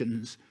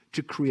corporations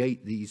to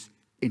create these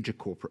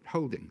intercorporate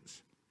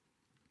holdings.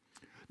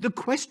 The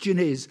question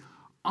is,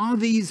 are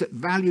these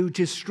value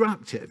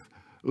destructive,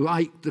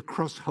 like the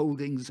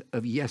cross-holdings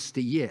of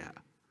yesteryear?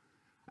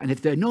 And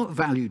if they're not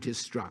value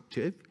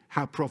destructive,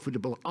 how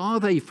profitable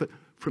are they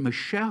from a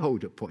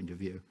shareholder point of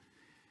view?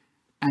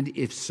 And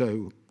if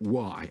so,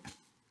 why?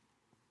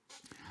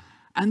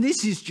 And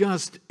this is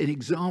just an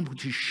example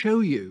to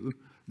show you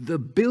the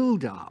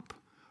build-up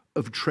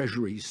of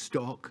treasury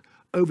stock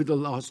over the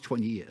last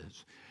 20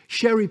 years.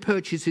 Share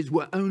repurchases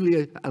were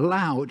only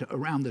allowed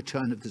around the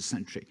turn of the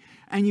century.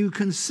 And you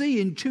can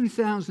see in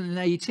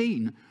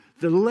 2018,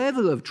 the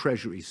level of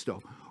treasury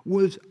stock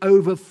was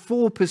over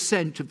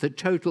 4% of the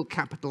total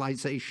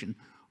capitalization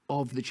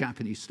of the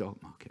Japanese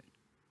stock market.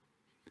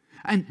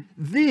 And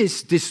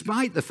this,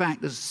 despite the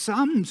fact that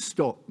some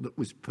stock that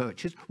was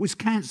purchased was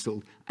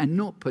cancelled and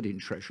not put in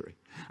treasury.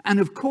 And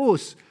of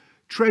course,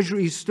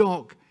 treasury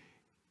stock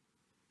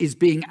is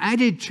being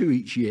added to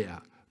each year,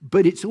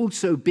 but it's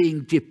also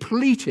being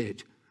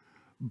depleted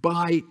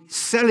by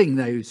selling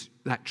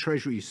that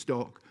treasury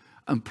stock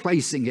and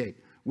placing it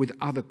with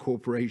other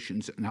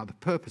corporations and other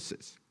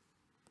purposes.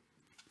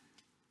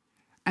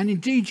 And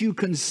indeed, you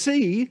can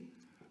see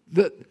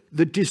that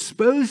the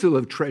disposal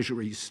of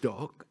treasury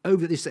stock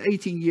over this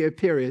 18-year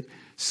period,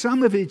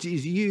 some of it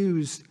is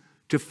used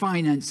to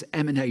finance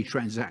M&A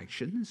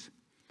transactions.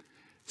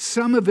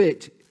 Some of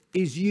it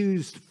is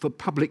used for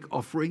public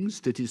offerings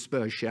to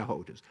disperse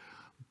shareholders.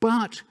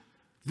 But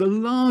the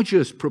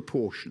largest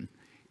proportion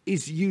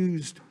is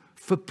used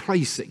for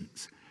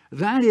placings.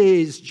 That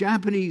is,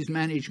 Japanese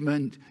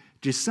management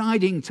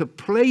deciding to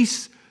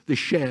place the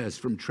shares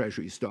from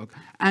treasury stock.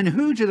 And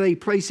who do they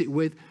place it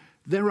with?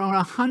 There are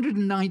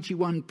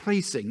 191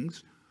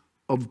 placings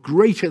of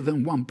greater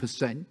than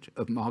 1%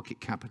 of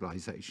market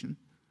capitalization.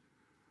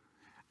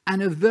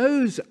 And of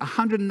those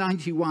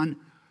 191,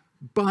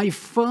 by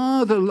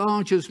far the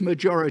largest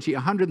majority,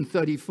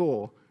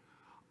 134,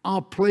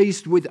 are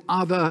placed with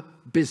other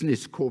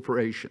business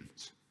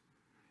corporations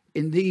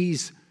in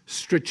these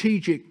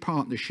strategic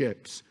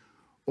partnerships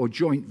or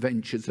joint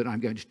ventures that I'm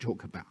going to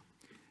talk about.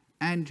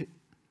 And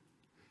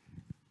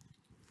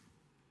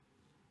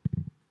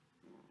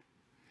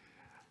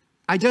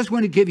I just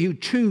want to give you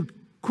two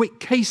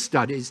quick case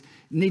studies.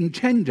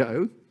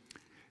 Nintendo,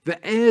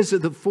 the heirs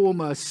of the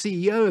former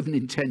CEO of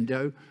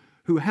Nintendo,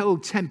 who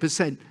held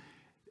 10%,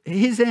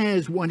 his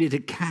heirs wanted to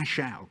cash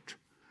out.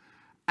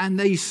 And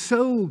they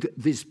sold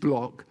this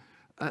block.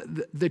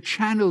 The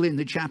channel in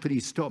the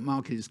Japanese stock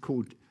market is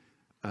called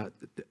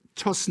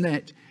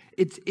Tosnet.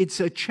 It's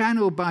a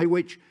channel by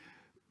which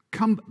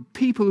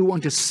people who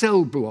want to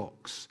sell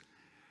blocks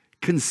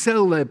can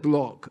sell their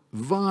block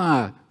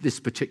via this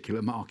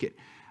particular market.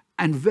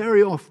 And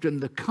very often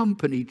the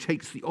company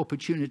takes the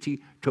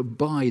opportunity to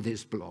buy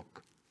this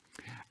block.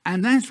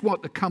 And that's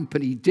what the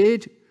company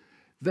did.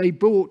 They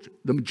bought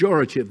the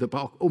majority of the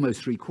block,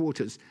 almost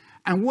 3/4.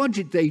 And what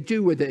did they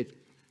do with it?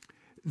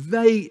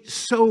 They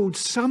sold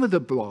some of the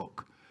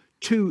block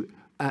to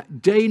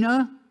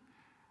Dana,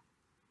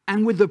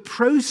 and with the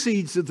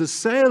proceeds of the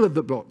sale of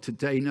the block to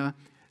Dana,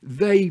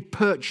 they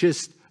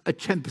purchased a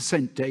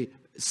 10%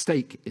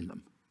 stake in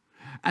them.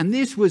 And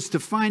this was to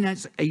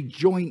finance a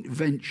joint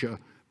venture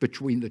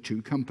between the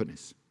two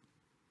companies.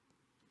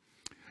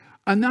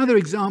 Another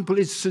example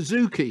is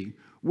Suzuki,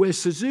 where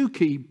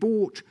Suzuki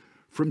bought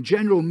from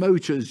General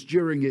Motors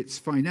during its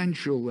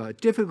financial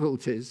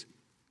difficulties.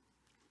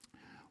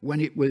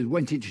 When it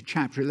went into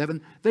Chapter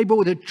 11, they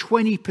bought a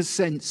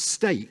 20%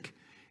 stake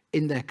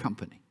in their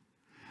company.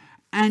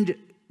 And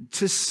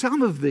to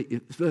some of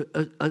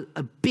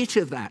a bit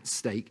of that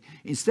stake,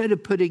 instead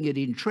of putting it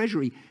in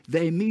treasury,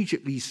 they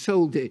immediately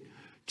sold it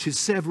to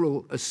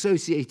several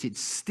associated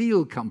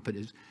steel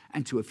companies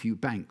and to a few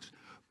banks.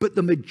 But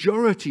the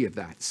majority of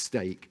that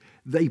stake,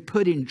 they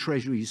put in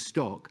treasury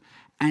stock,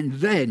 and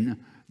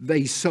then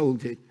they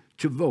sold it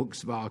to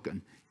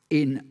Volkswagen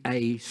in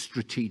a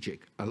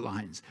strategic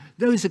alliance.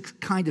 Those are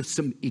kind of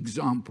some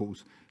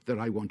examples that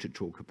I want to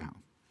talk about.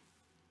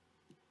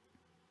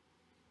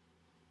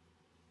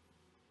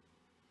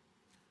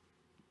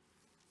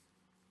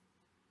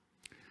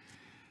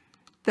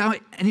 Now,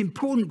 an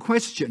important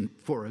question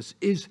for us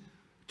is,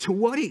 to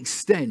what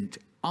extent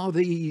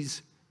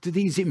do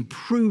these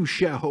improve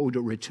shareholder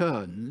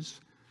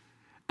returns?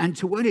 And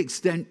to what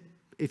extent,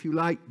 if you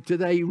like, do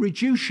they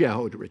reduce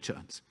shareholder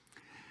returns?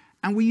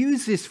 And we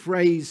use this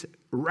phrase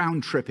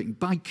round-tripping.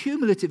 By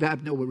cumulative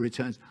abnormal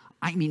returns,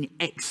 I mean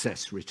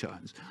excess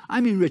returns.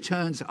 I mean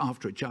returns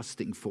after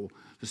adjusting for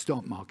the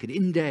stock market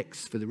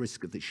index, for the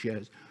risk of the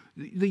shares,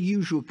 the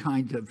usual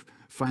kind of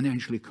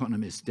financial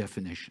economist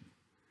definition.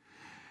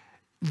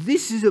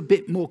 This is a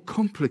bit more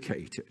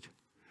complicated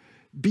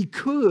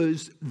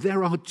because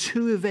there are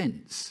two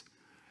events.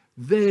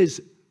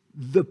 There's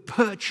the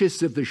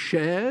purchase of the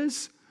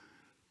shares,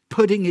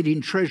 putting it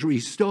in treasury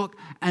stock,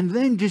 and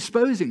then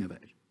disposing of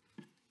it.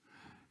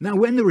 Now,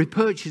 when the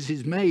repurchase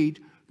is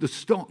made, the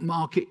stock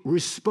market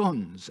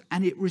responds,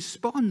 and it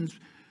responds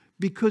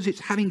because it's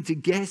having to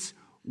guess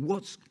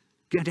what's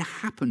going to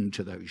happen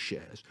to those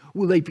shares.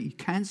 Will they be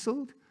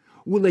cancelled?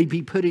 Will they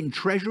be put in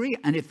treasury?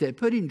 And if they're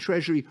put in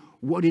treasury,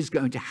 what is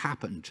going to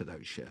happen to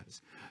those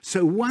shares?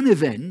 So one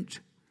event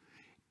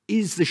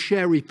is the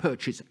share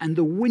repurchase and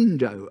the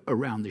window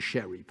around the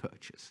share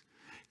repurchase,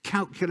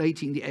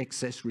 calculating the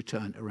excess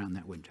return around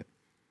that window.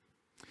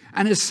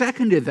 And a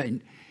second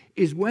event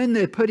is when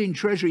they're put in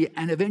treasury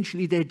and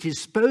eventually they're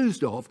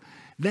disposed of,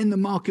 then the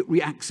market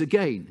reacts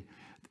again.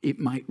 It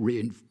might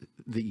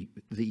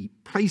the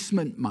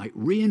placement might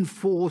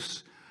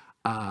reinforce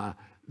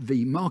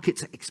the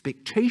market's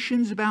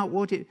expectations about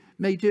what it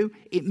may do.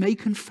 It may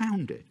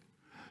confound it.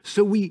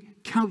 So we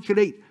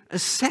calculate a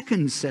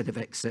second set of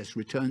excess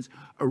returns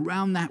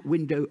around that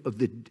window of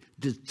the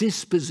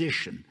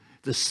disposition,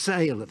 the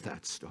sale of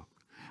that stock.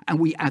 And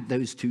we add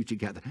those two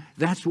together.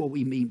 That's what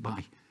we mean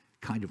by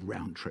kind of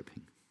round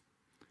tripping.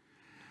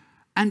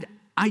 And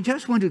I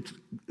just want to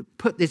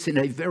put this in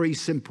a very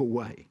simple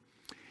way.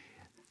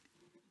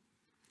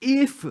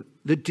 If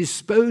the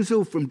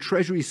disposal from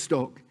treasury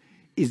stock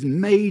is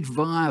made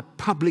via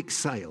public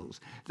sales,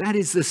 that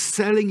is the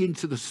selling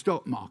into the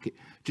stock market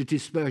to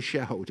disperse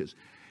shareholders,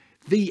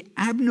 the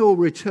abnormal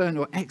return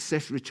or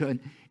excess return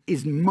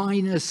is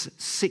minus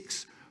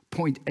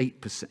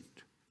 6.8%.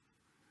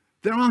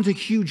 There aren't a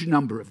huge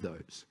number of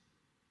those.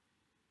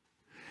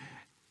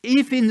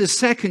 If in the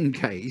second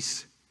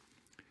case,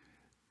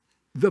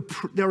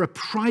 there are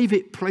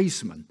private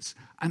placements,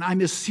 and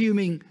I'm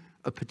assuming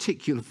a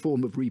particular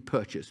form of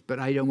repurchase, but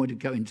I don't want to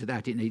go into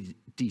that in any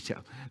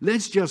detail.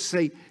 Let's just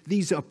say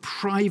these are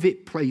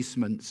private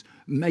placements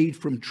made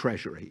from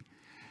Treasury,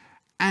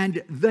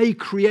 and they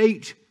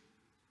create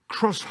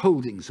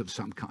cross-holdings of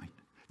some kind.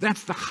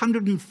 That's the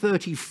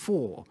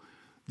 134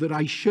 that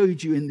I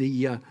showed you in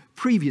the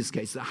previous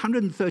case, the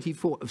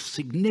 134 of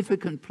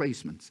significant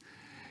placements.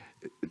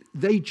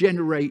 They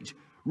generate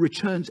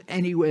returns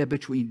anywhere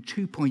between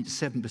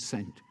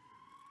 2.7%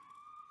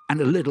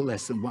 and a little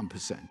less than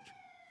 1%.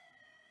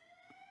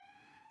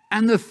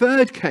 And the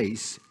third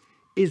case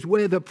is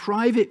where the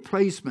private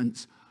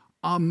placements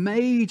are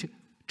made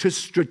to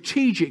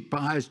strategic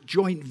buyers,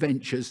 joint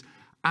ventures,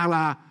 a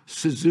la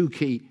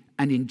Suzuki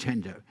and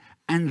Nintendo.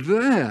 And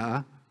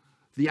there,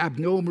 the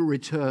abnormal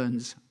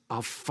returns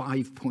are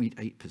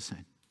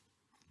 5.8%.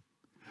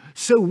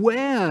 So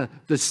where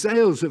the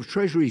sales of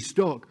treasury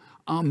stock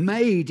are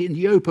made in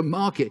the open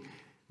market,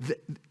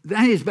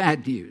 that is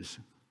bad news.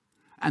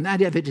 And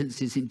that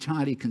evidence is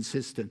entirely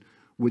consistent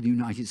with the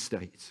United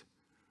States.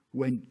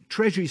 When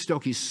treasury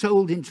stock is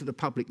sold into the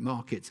public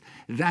markets,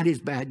 that is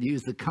bad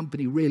news. The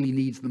company really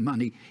needs the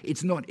money.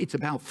 It's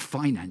about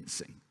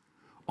financing.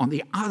 On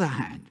the other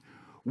hand,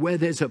 where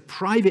there's a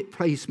private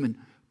placement,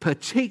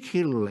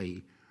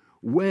 particularly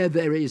where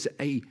there is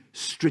a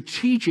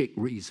strategic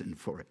reason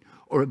for it,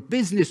 or a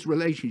business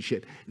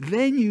relationship,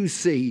 then you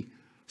see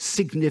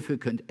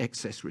significant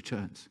excess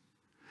returns.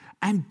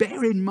 And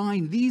bear in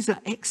mind, these are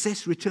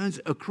excess returns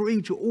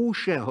accruing to all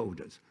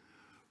shareholders.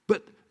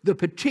 But the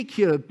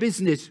particular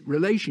business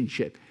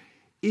relationship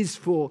is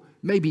for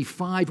maybe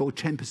 5 or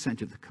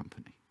 10% of the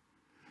company.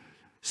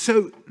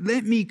 So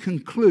let me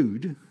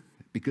conclude,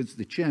 because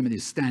the chairman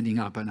is standing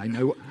up and I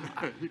know,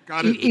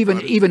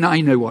 even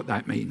I know what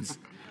that means.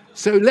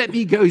 So let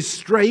me go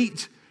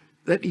straight,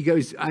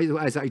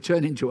 as I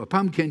turn into a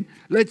pumpkin,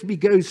 let me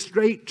go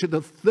straight to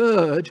the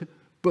third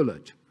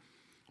bullet,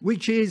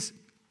 which is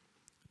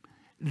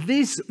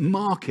this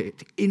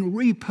market in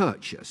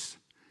repurchase,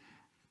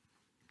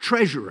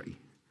 treasury,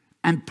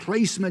 and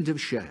placement of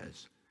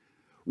shares,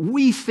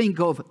 we think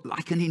of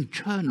like an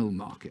internal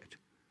market.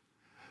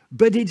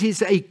 But it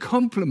is a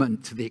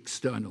complement to the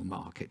external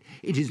market.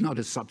 It is not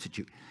a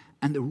substitute.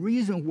 And the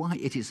reason why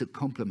it is a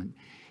complement,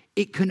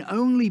 it can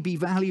only be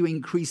value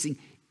increasing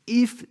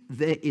if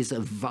there is a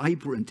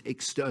vibrant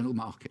external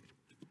market.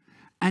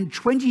 And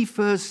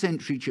 21st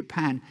century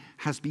Japan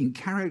has been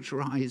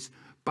characterized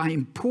by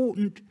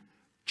important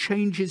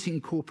changes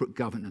in corporate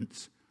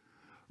governance,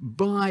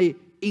 by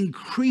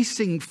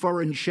increasing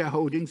foreign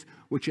shareholdings,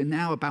 which are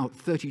now about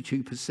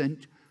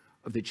 32%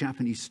 of the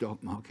Japanese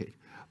stock market,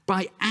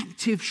 by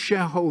active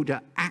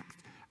shareholder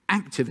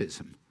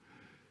activism.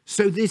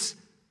 So this,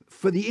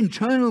 for the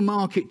internal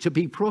market to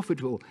be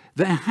profitable,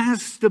 there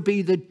has to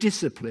be the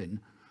discipline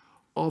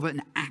of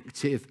an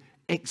active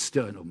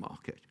external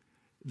market.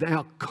 They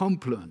are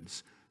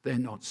complements, they're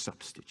not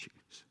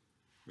substitutes.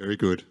 Very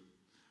good.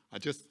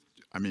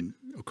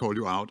 I'll call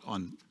you out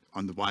on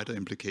the wider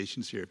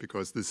implications here,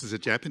 because this is a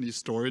Japanese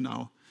story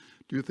now.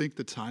 Do you think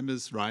the time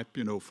is ripe,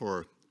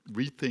 for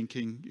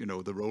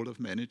rethinking, the role of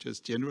managers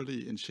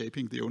generally in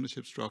shaping the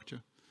ownership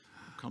structure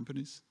of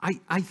companies?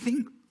 I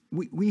think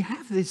we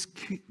have this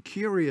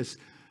curious,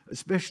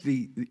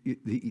 especially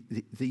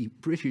the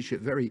British are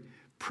very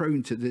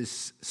prone to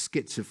this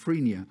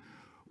schizophrenia.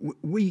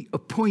 We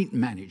appoint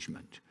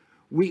management.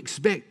 We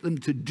expect them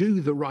to do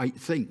the right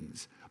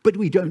things, but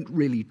we don't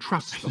really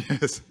trust them.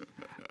 Yes.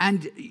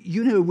 And,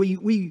 you know,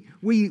 we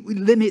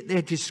limit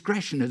their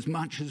discretion as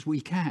much as we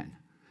can.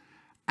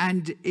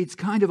 And it's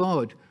kind of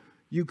odd.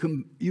 You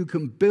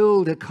can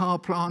build a car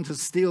plant, a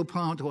steel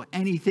plant, or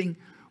anything.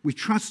 We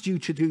trust you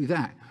to do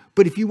that.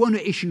 But if you want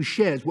to issue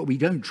shares, well, we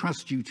don't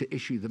trust you to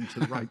issue them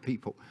to the right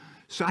people.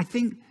 So I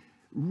think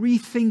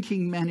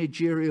rethinking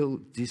managerial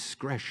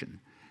discretion,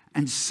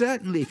 and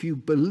certainly if you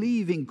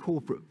believe in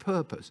corporate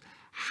purpose,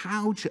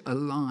 how to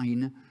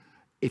align,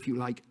 if you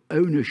like,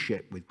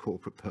 ownership with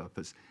corporate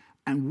purpose,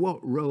 and what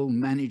role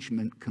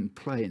management can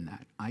play in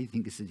that, I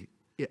think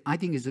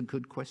is a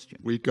good question.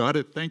 We got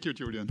it. Thank you,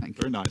 Julian. Thank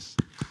you. Very nice.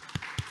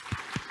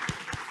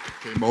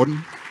 Okay,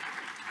 Morten.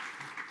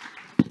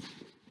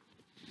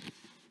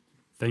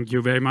 Thank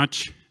you very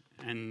much,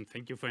 and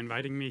thank you for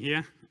inviting me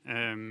here.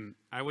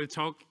 I will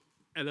talk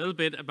a little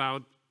bit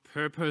about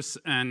purpose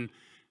and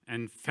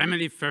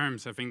family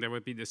firms. I think that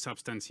would be the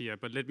substance here.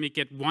 But let me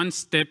get one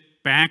step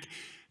back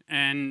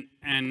and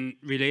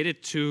relate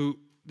it to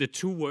the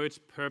two words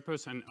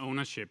purpose and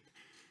ownership.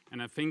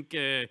 And I think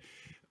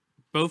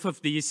both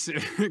of these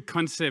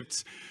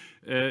concepts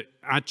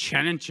are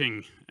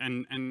challenging,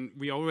 and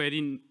we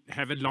already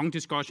have a long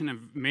discussion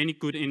and many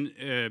good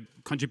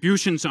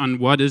contributions on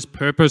what is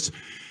purpose.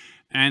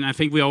 And I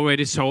think we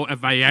already saw a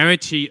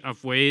variety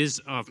of ways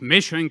of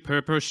measuring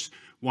purpose,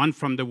 one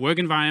from the work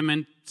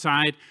environment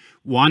side,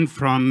 one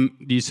from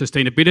the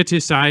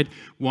sustainability side,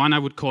 one I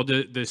would call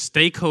the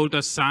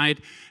stakeholder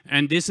side.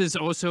 And this is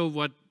also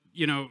what,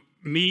 you know,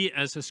 me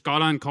as a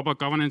scholar in corporate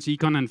governance,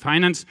 econ, and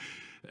finance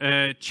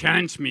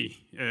challenge me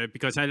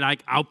because I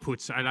like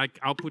outputs. I like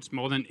outputs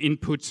more than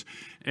inputs.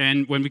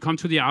 And when we come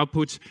to the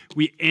outputs,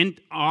 we end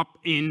up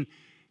in,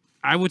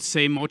 I would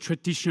say, more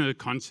traditional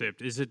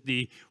concept. Is it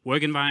the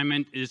work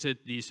environment? Is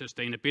it the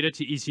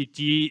sustainability,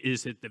 ECGI?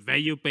 Is it the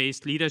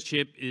value-based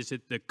leadership? Is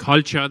it the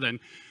culture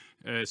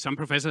that some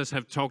professors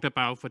have talked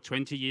about for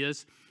 20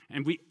 years?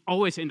 And we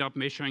always end up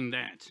measuring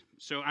that.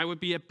 So I would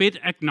be a bit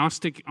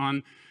agnostic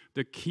on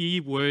the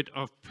key word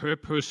of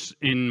purpose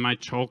in my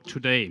talk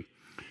today.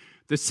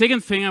 The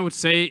second thing I would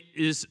say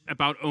is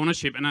about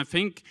ownership. And I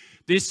think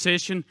this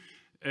session,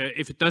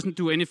 if it doesn't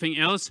do anything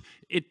else,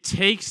 it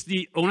takes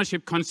the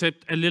ownership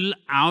concept a little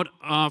out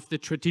of the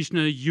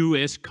traditional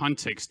US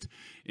context.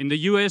 In the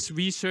US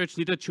research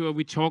literature,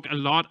 we talk a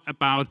lot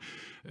about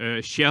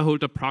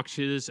shareholder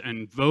proxies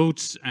and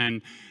votes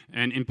and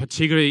in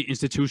particular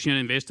institutional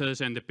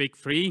investors and the big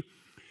three.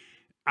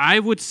 I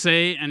would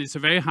say, and it's a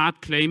very hard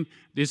claim,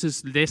 this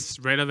is less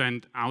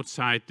relevant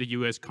outside the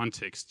US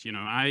context. You know,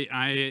 I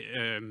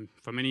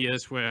for many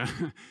years were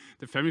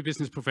the family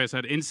business professor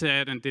at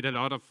Ørsted and did a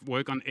lot of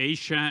work on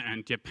Asia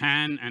and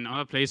Japan and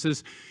other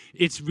places.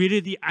 It's really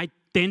the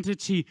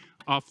identity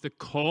of the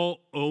core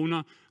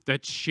owner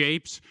that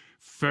shapes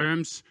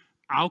firms'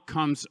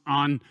 outcomes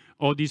on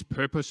all these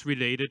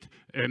purpose-related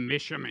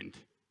measurement.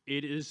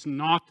 It is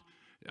not,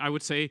 I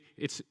would say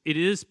it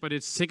is, but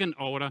it's second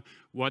order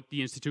what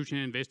the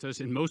institutional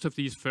investors in most of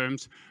these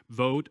firms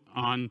vote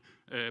on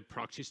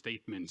proxy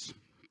statements.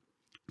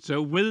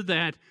 So with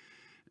that,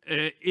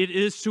 it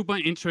is super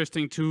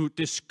interesting to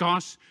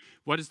discuss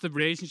what is the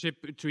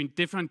relationship between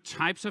different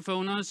types of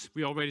owners.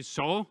 We already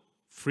saw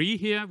three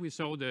here. We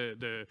saw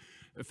the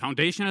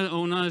foundational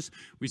owners.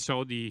 We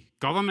saw the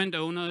government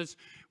owners.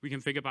 We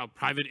can think about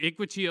private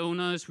equity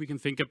owners. We can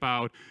think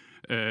about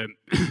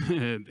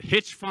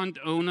hedge fund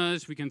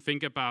owners, we can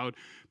think about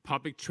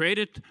public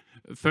traded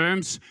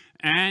firms,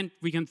 and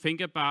we can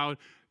think about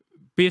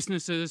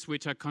businesses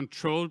which are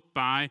controlled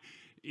by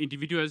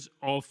individuals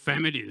or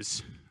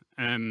families.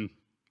 And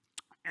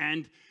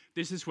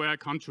this is where I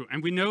come to.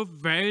 And we know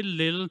very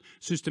little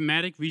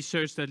systematic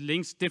research that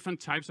links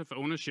different types of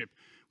ownership.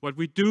 What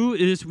we do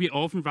is we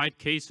often write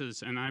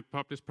cases, and I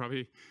published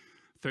probably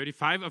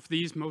 35 of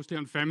these, mostly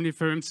on family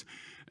firms.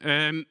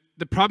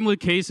 The problem with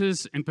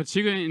cases, and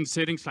particularly in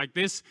settings like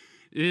this,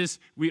 is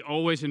we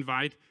always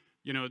invite,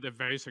 you know, the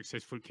very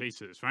successful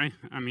cases, right?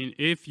 I mean,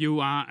 if you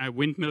are a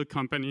windmill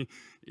company,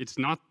 it's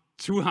not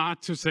too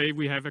hard to say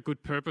we have a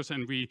good purpose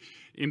and we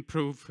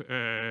improve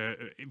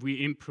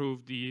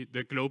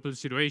the global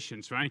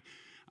situations, right?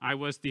 I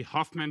was the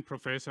Hoffman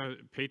professor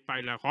paid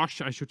by La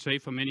Roche, I should say,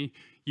 for many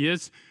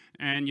years.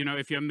 And, you know,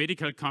 if you're a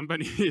medical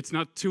company, it's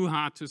not too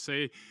hard to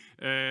say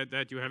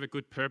that you have a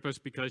good purpose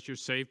because you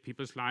save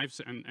people's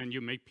lives and you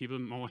make people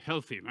more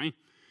healthy, right?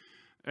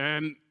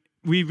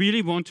 We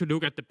really want to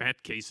look at the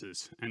bad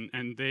cases,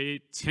 and they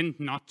tend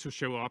not to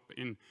show up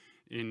in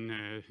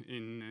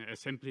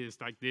assemblies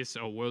like this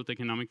or World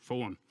Economic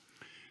Forum.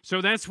 So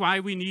that's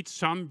why we need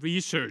some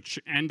research,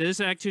 and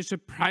there's actually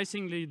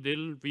surprisingly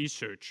little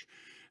research.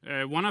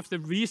 One of the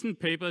recent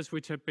papers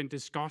which have been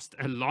discussed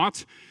a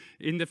lot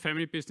in the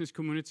family business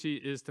community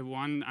is the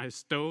one I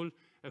stole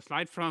a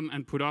slide from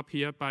and put up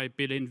here by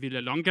Belén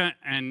Villalonga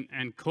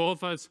and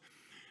co-authors.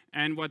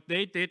 And what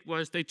they did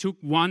was they took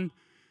one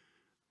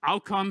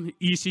outcome,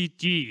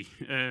 ECGI.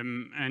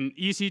 And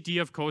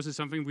ECGI, of course, is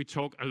something we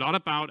talk a lot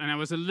about. And I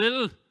was a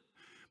little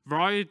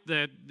worried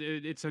that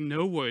it's a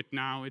no word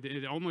now.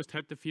 It almost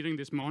had the feeling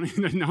this morning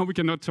that now we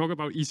cannot talk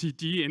about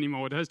ECG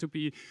anymore. It has to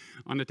be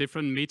on a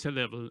different meta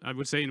level. I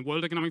would say in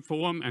World Economic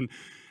Forum and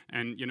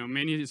you know,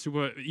 many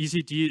super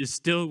ECG is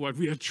still what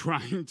we are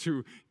trying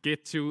to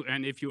get to.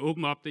 And if you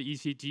open up the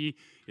ECG,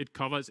 it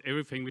covers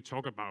everything we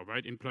talk about,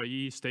 right?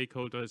 Employees,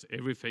 stakeholders,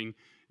 everything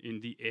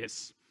in the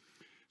S.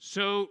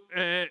 So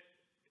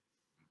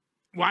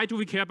why do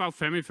we care about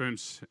family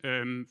firms?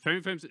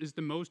 Family firms is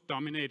the most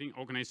dominating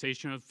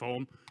organizational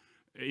form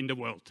in the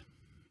world.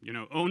 You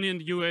know, only in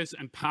the US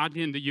and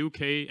partly in the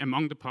UK,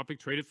 among the public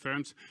traded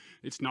firms,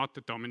 it's not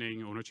the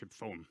dominating ownership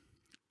form.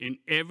 In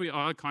every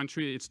other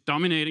country, it's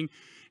dominating.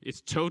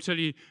 It's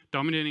totally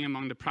dominating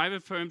among the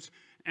private firms,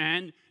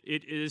 and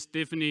it is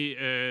definitely,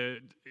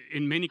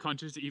 in many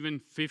countries,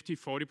 even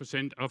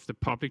 50–40% of the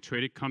public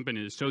traded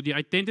companies. So the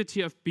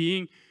identity of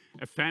being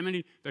a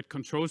family that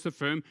controls the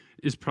firm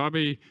is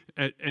probably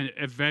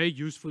a very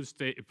useful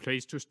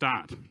place to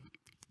start.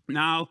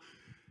 Now,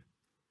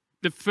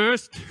 the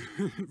first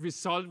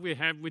result we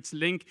have which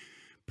link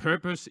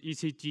purpose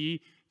ECG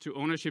to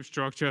ownership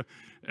structure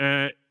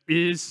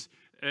is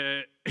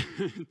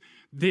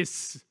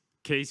this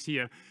case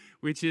here,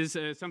 which is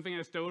something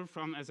I stole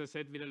from, as I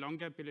said,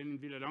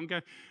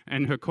 Villalonga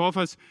and her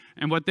Corfas.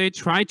 And what they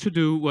tried to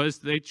do was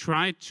they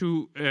tried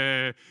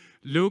to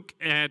look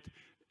at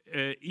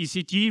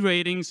ECG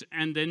ratings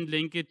and then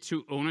link it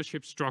to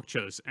ownership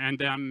structures. And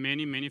there are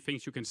many, many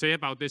things you can say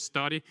about this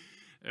study.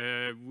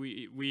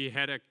 We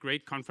had a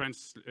great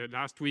conference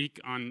last week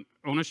on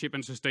ownership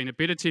and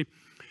sustainability.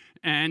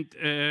 And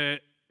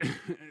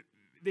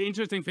the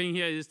interesting thing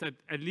here is that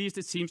at least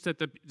it seems that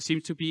there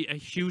seems to be a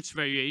huge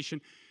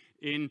variation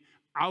in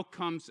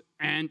outcomes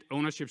and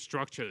ownership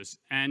structures.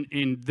 And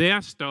in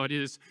their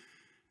studies,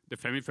 the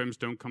family firms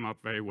don't come up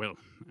very well.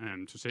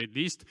 To say at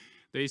least,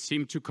 they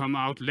seem to come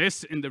out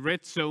less in the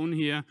red zone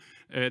here.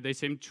 They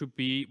seem to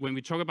be, when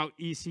we talk about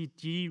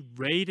ECG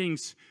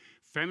ratings,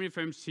 family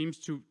firms seems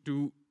to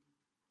do,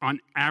 on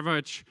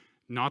average,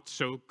 not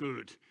so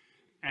good.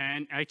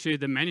 And actually,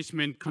 the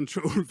management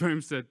control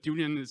firms that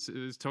Julian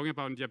is talking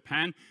about in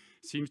Japan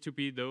seems to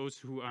be those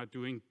who are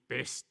doing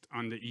best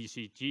on the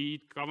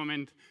ECG.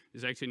 Government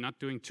is actually not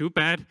doing too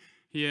bad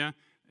here.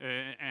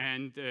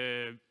 And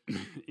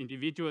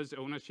individuals'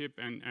 ownership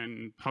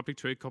and public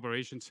trade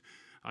corporations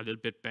are a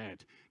little bit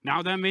bad.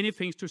 Now, there are many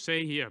things to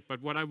say here,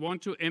 but what I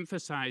want to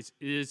emphasize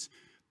is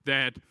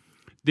that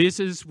this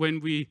is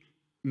when we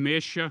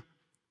measure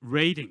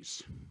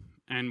ratings.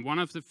 And one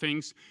of the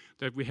things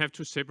that we have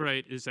to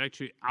separate is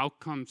actually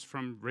outcomes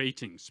from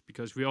ratings,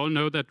 because we all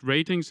know that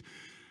ratings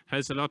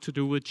has a lot to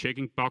do with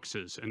checking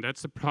boxes. And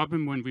that's the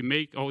problem when we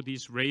make all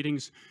these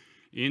ratings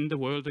in the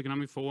World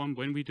Economic Forum,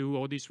 when we do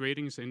all these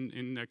ratings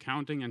in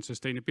accounting and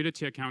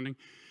sustainability accounting.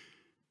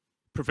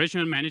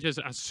 Professional managers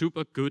are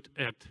super good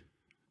at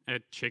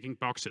checking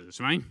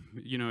boxes, right?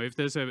 You know, if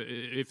there's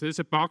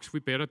a box, we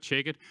better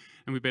check it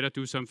and we better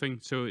do something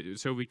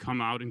so we come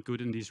out in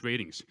good in these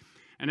ratings.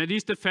 And at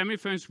least the family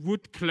firms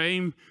would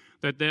claim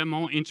that they're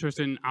more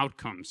interested in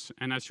outcomes.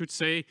 And I should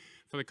say,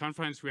 for the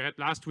conference we had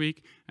last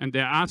week, and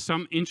there are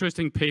some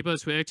interesting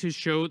papers we actually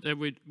showed that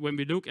when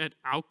we look at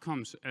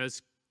outcomes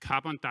as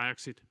carbon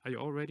dioxide. Are you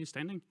already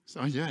standing?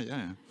 Oh,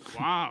 yeah.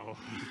 Wow.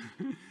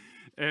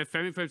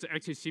 Family firms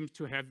actually seem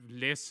to have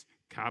less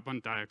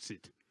carbon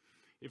dioxide.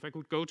 If I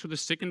could go to the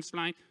second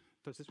slide.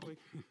 Does this work?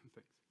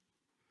 Thanks.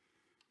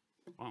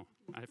 Wow,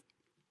 I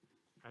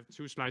have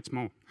 2 slides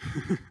more.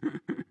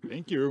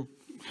 Thank you.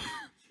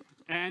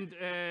 And,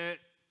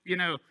 you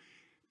know,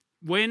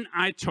 when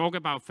I talk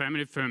about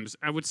family firms,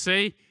 I would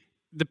say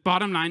the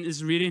bottom line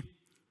is really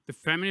the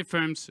family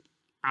firms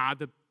are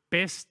the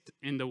best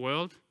in the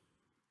world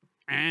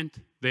and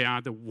they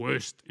are the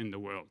worst in the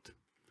world.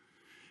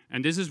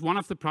 And this is one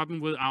of the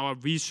problems with our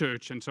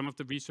research, and some of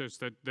the research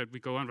that we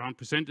go around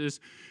present is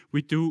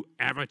we do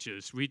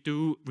averages. We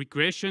do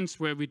regressions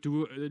where we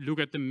do look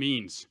at the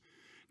means.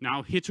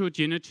 Now,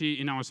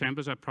 heterogeneity in our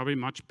samples are probably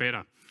much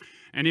better.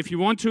 And if you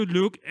want to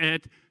look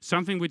at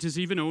something which is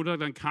even older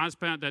than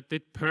Carlsberg that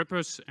did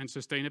purpose and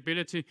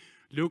sustainability,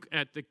 look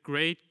at the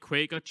great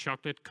Quaker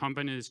chocolate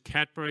companies,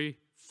 Cadbury,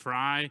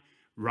 Fry,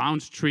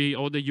 Rowntree,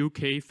 all the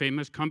UK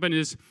famous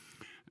companies.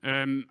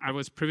 I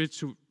was privileged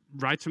to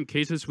write some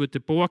cases with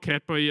the Boer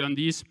Cadbury on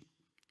these.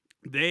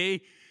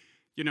 They,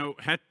 you know,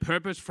 had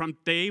purpose from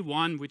day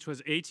one, which was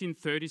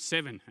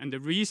 1837. And the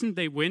reason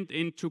they went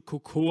into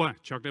cocoa,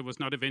 chocolate was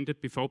not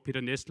invented before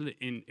Peter Nestle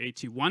in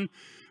 81,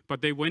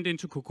 but they went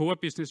into cocoa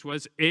business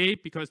was A,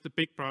 because the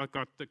big brother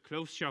got the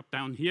clothes shop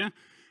down here,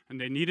 and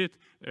they needed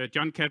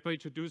John Cadbury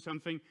to do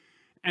something.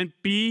 And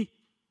B,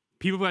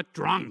 people were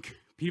drunk.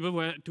 People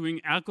were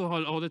doing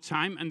alcohol all the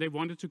time, and they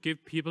wanted to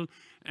give people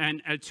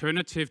an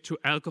alternative to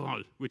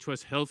alcohol, which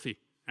was healthy,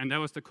 and that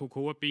was the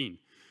cocoa bean.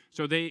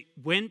 So they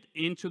went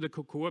into the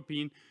cocoa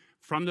bean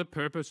from the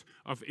purpose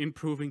of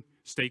improving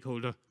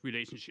stakeholder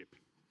relationship.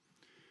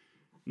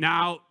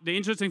 Now, the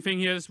interesting thing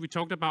here is we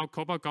talked about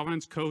corporate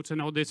governance codes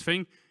and all this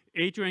thing.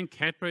 Adrian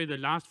Cadbury, the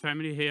last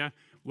family here,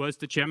 was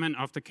the chairman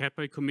of the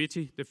Cadbury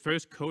Committee, the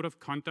first code of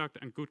conduct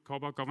and good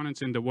corporate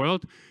governance in the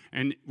world.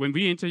 And when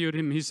we interviewed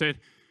him, he said,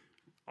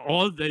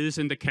 all that is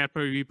in the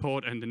Cadbury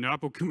report and the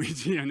Nørrebro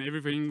Committee and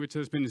everything which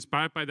has been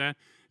inspired by that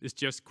is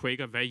just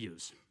Quaker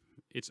values.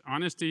 It's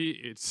honesty,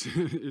 it's,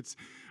 it's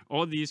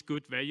all these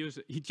good values.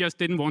 He just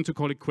didn't want to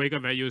call it Quaker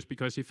values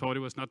because he thought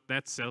it was not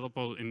that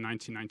sellable in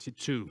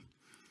 1992.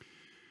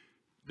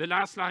 The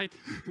last slide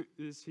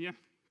is here.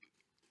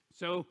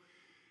 So,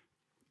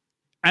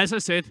 as I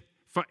said,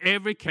 for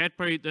every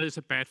Cadbury, there is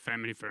a bad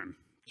family firm.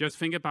 Just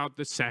think about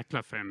the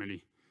Sackler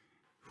family,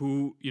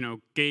 who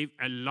gave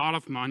a lot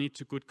of money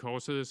to good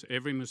causes,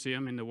 every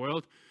museum in the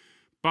world,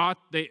 but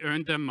they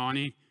earned their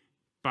money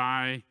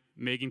by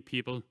making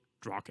people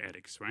drug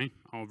addicts, right?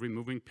 Or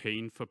removing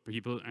pain for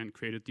people and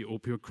created the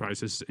opioid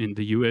crisis in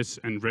the US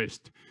and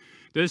rest.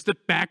 There's the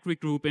Bagri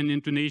group in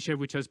Indonesia,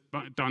 which has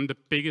done the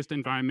biggest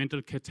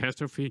environmental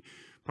catastrophe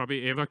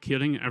probably ever,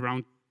 killing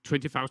around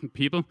 20,000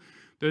 people.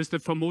 There's the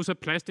Formosa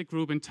Plastic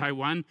Group in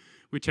Taiwan,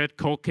 which had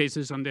court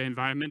cases on their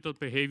environmental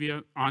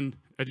behavior on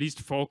at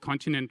least 4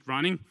 continents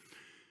running.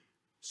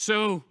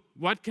 So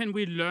what can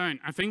we learn?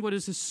 I think what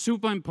is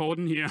super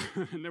important here,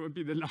 and that would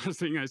be the last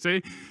thing I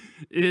say,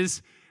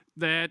 is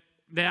that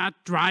there are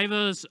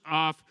drivers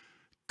of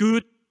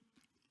good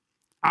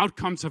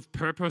outcomes of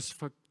purpose,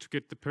 to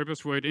get the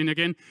purpose word in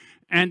again,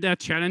 and there are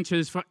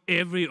challenges for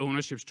every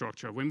ownership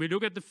structure. When we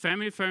look at the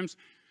family firms,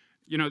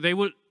 they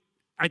will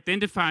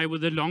identify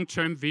with the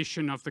long-term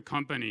vision of the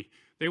company.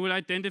 They will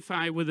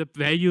identify with the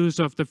values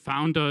of the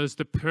founders,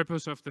 the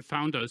purpose of the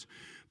founders.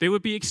 They will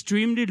be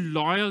extremely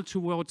loyal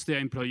towards their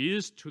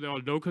employees, to their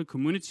local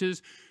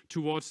communities,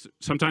 towards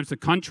sometimes the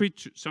country,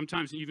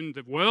 sometimes even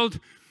the world,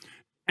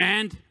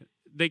 and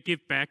they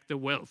give back the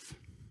wealth.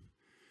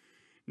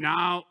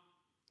 Now,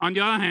 on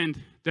the other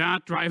hand, there are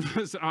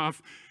drivers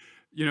of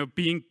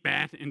being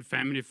bad in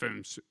family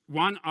firms.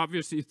 One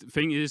obvious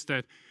thing is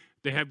that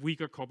they have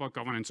weaker corporate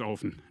governance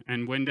often.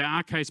 And when there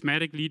are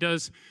charismatic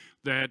leaders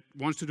that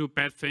wants to do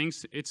bad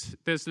things,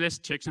 there's less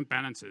checks and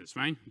balances,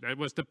 right? That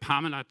was the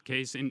Parmalat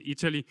case in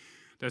Italy.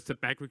 That's the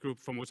Bagri Group,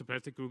 Formosa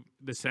Plastic Group,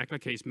 the Sackler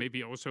case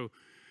maybe also.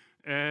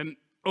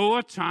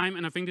 Over time,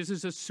 and I think this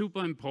is a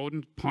super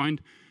important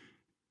point,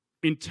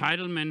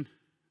 entitlement,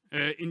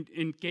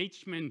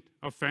 engagement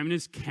of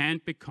families can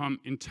become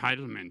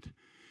entitlement.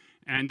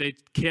 And they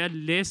care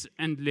less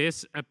and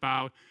less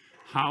about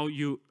how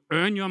you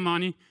earn your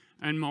money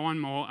and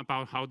more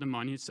about how the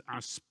monies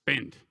are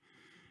spent.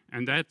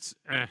 And that's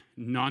a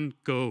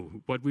non-go.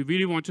 What we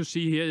really want to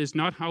see here is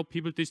not how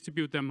people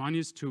distribute their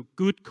monies to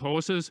good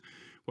causes.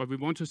 What we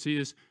want to see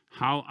is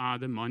how are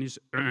the monies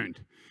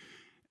earned.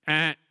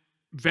 A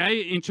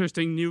very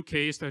interesting new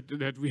case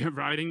that we are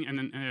writing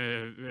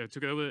and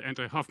together with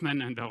Andre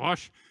Hoffman and La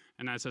Roche,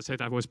 and as I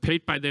said, I was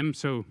paid by them,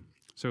 so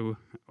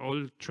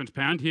all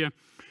transparent here,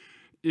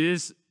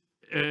 is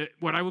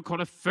what I would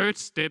call a third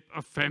step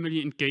of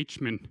family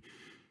engagement.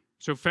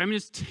 So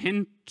families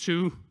tend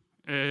to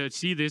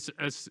see this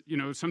as,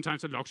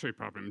 sometimes a luxury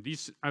problem.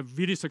 These are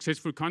really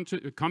successful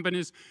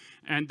companies,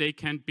 and they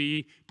can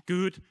be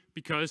good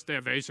because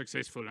they're very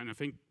successful. And I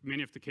think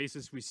many of the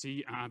cases we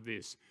see are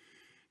this.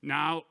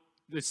 Now,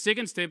 the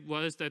second step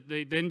was that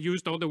they then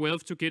used all the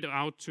wealth to get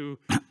out to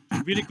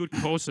really good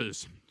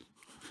causes.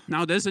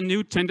 Now, there's a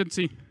new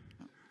tendency.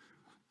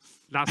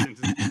 Last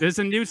sentence. There's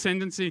a new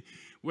tendency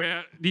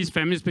where these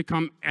families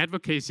become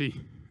advocacy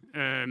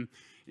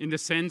in the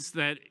sense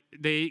that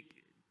they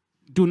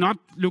do not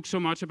look so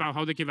much about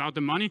how they give out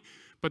the money,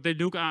 but they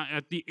look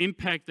at the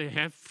impact they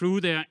have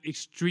through their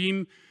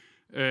extreme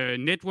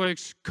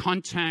networks,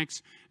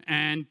 contacts,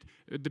 and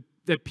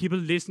that people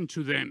listen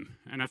to them.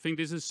 And I think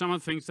this is some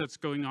of the things that's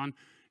going on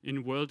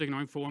in World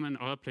Economic Forum and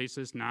other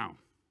places now.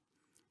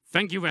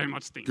 Thank you very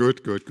much, Steen.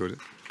 Good.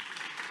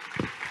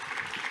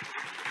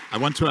 I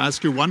want to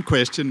ask you one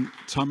question.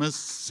 Thomas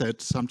said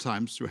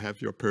sometimes you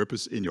have your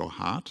purpose in your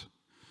heart,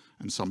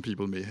 and some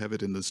people may have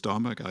it in the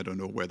stomach. I don't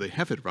know where they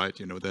have it, right?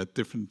 There are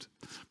different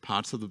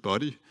parts of the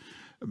body.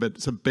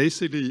 But so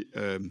basically,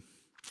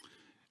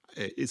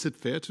 is it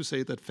fair to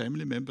say that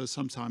family members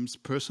sometimes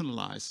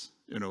personalize,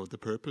 the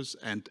purpose?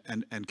 And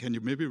can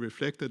you maybe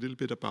reflect a little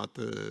bit about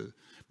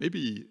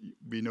maybe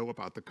we know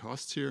about the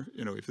costs here,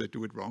 if they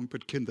do it wrong,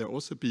 but can there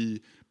also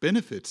be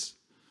benefits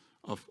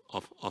of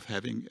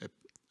having a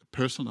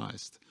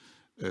personalized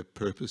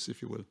purpose,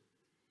 if you will?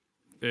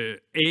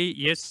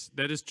 Yes,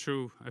 that is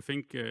true. I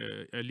think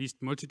at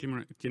least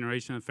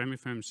multi-generational family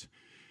firms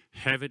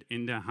have it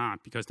in their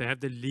heart because they have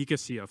the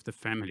legacy of the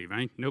family,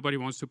 right? Nobody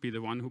wants to be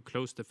the one who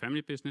closed the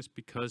family business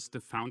because the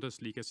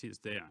founder's legacy is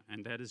there,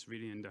 and that is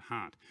really in the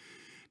heart.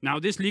 Now,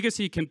 this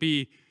legacy can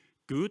be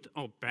good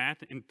or bad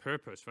in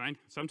purpose, right?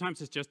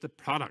 Sometimes it's just a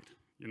product.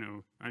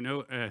 I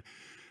know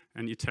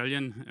an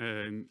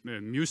Italian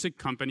music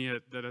company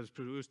that has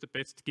produced the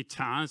best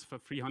guitars for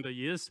 300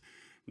 years.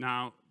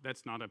 Now,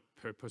 that's not a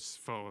purpose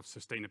for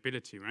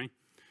sustainability, right?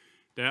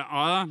 There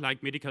are other,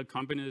 like medical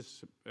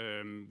companies,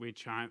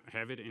 which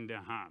have it in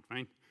their heart,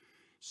 right?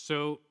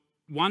 So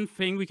one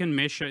thing we can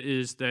measure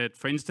is that,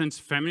 for instance,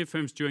 family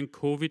firms during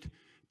COVID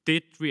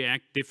did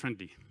react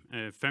differently.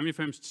 Family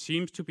firms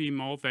seems to be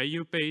more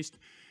value-based,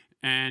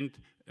 and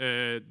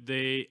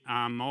they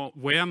are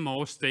were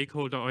more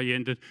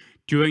stakeholder-oriented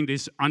during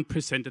this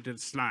unprecedented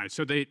slide.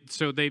 So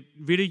they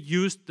really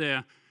used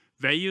their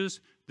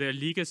values, their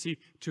legacy,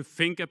 to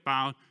think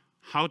about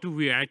how to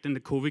react in the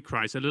COVID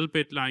crisis. A little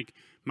bit like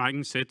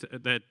Majken said,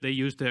 that they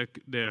use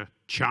their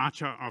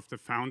charter of the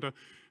founder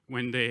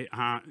when they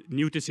are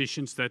new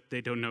decisions that they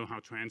don't know how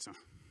to answer.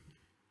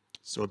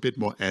 So a bit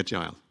more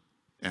agile.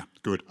 Yeah,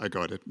 good, I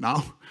got it.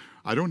 Now,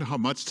 I don't know how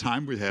much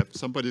time we have.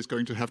 Somebody's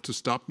going to have to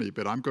stop me,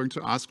 but I'm going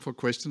to ask for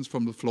questions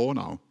from the floor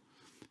now.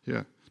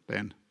 Here,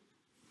 Dan.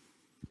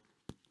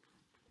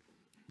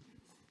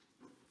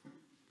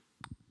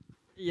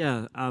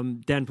 Yeah,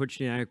 Dan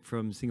Puchniak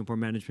from Singapore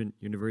Management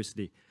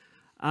University.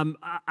 I'm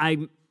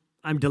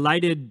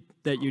delighted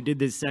that you did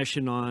this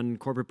session on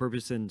corporate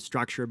purpose and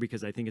structure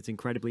because I think it's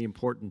incredibly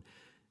important.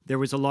 There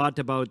was a lot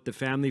about the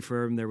family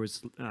firm. There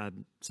was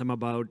some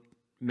about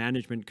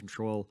management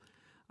control.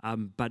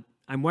 But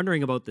I'm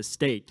wondering about the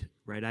state,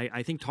 right?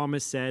 I think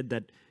Thomas said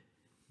that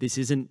this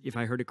isn't, if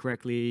I heard it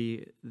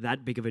correctly,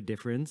 that big of a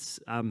difference.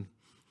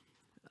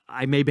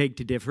 I may beg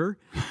to differ.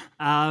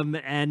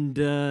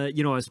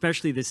 You know,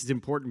 especially this is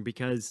important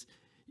because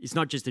it's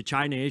not just a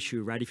China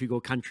issue, right? If you go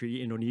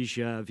country,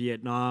 Indonesia,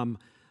 Vietnam,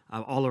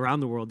 all around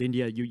the world,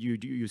 India,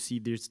 you see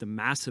there's the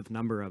massive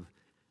number of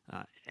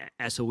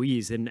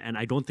SOEs, and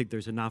I don't think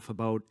there's enough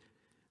about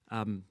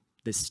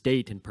the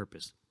state and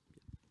purpose.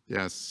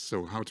 Yes,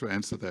 so how to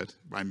answer that?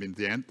 I mean,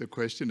 the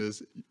question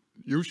is,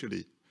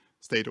 usually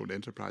state-owned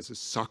enterprises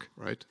suck,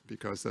 right?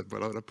 Because that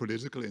without a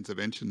political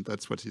intervention,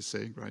 that's what he's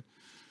saying, right?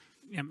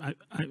 Yeah,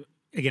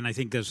 again, I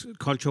think there's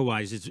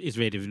culture-wise, it's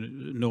very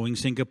different. Knowing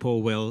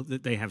Singapore well,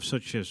 that they have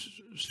such a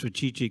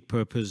strategic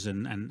purpose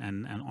and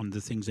on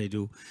the things they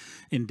do.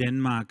 In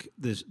Denmark,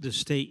 the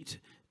state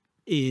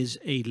is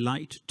a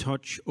light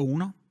touch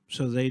owner.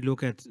 So they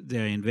look at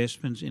their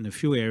investments in a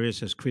few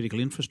areas as critical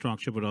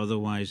infrastructure, but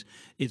otherwise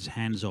it's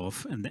hands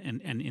off. And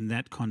in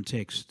that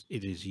context,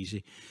 it is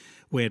easy.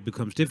 Where it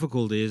becomes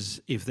difficult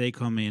is if they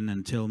come in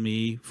and tell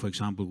me, for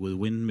example, with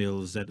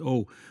windmills that,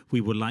 oh,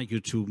 we would like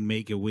you to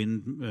make a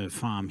wind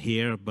farm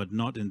here, but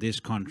not in this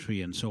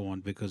country and so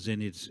on, because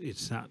then it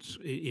starts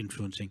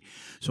influencing.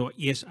 So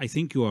yes, I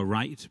think you are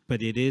right,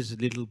 but it is a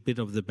little bit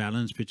of the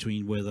balance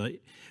between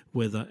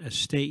whether a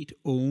state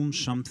owns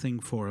something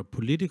for a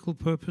political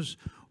purpose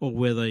or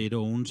whether it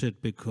owns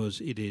it because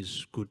it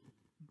is good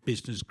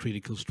business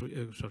critical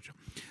structure.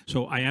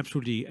 So I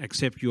absolutely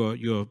accept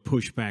your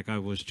pushback. I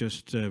was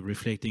just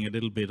reflecting a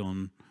little bit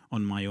on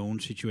my own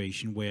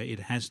situation where it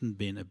hasn't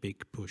been a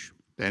big push.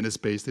 Dan is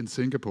based in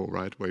Singapore,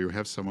 right, where you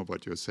have some of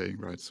what you're saying,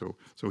 right? So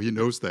he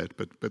knows that,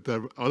 but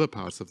there are other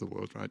parts of the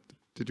world, right?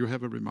 Did you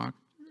have a remark?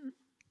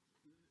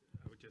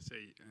 I would just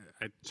say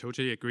I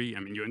totally agree. I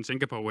mean, you're in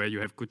Singapore where you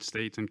have good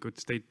states and good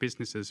state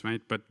businesses,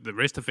 right? But the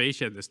rest of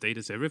Asia, the state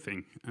is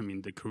everything. I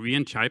mean, the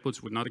Korean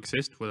chaebols would not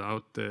exist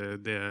without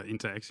their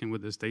interaction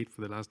with the state for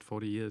the last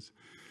 40 years.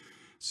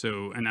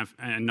 So, and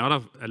a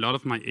lot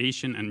of my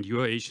Asian and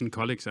your Asian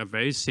colleagues are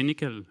very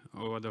cynical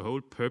over the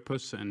whole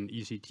purpose and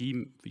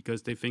ECGI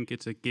because they think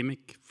it's a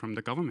gimmick from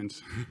the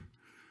governments.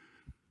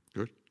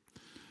 Good.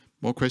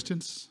 More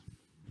questions?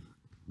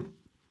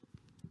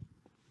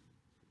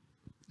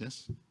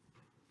 Yes.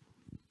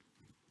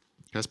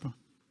 Kasper?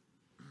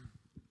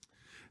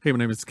 Hey, my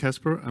name is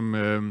Kasper. I'm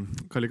a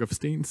colleague of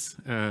Steen's,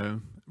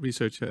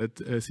 researcher at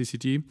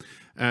CCG.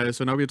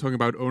 So now we're talking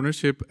about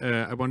ownership.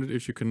 I wondered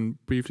if you can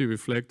briefly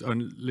reflect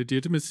on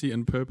legitimacy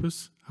and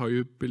purpose, how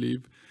you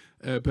believe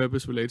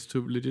purpose relates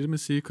to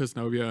legitimacy, because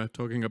now we are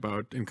talking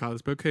about, in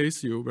Carlsberg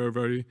case, you were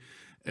very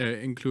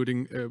much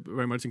including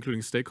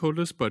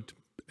stakeholders, but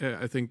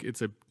I think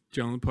it's a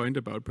general point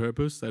about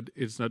purpose that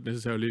it's not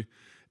necessarily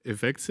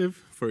effective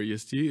for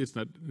ESG, it's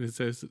not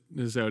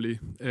necessarily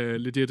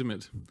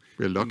legitimate.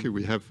 We're lucky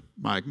we have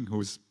Majken,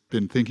 who's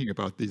been thinking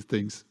about these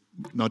things,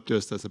 not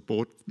just as a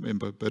board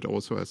member, but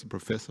also as a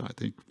professor, I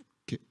think.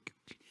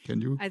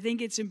 Can you? I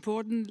think it's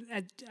important,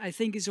 I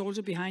think it's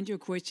also behind your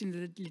question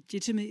that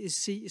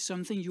legitimacy is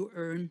something you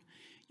earn.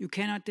 You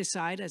cannot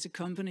decide as a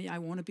company, I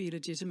want to be a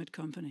legitimate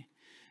company.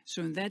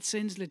 So in that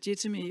sense,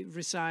 legitimacy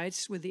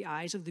resides with the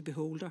eyes of the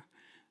beholder,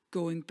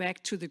 going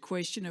back to the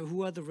question of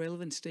who are the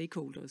relevant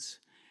stakeholders.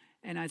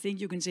 And I think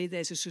you can say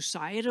there's a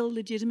societal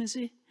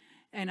legitimacy.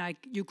 And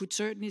you could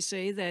certainly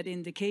say that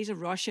in the case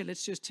of Russia,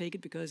 let's just take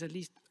it because at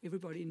least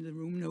everybody in the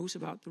room knows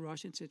about the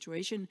Russian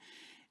situation.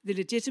 The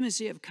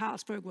legitimacy of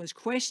Carlsberg was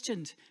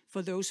questioned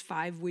for those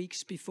 5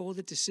 weeks before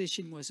the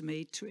decision was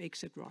made to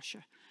exit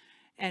Russia.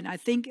 And I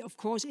think, of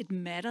course, it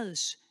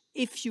matters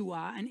if you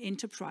are an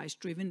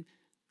enterprise-driven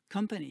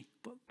company,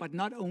 but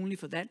not only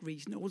for that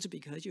reason, also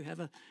because you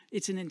have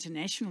it's an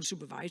international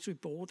supervisory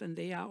board and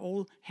they are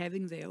all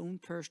having their own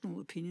personal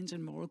opinions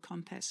and moral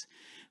compass.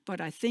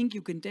 But I think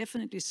you can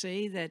definitely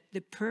say that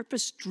the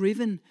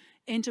purpose-driven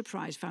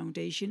enterprise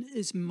foundation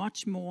is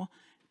much more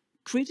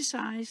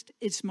criticized,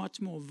 it's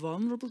much more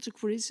vulnerable to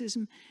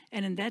criticism,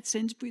 and in that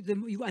sense,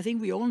 I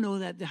think we all know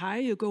that the higher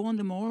you go on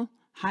the moral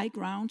high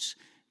grounds,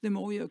 the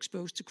more you're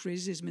exposed to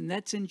criticism. In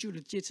that sense, your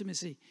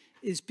legitimacy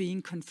is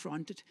being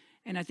confronted.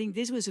 And I think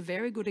this was a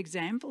very good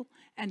example,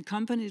 and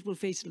companies will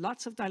face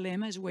lots of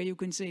dilemmas where you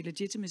can say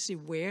legitimacy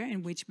where,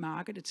 in which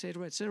market,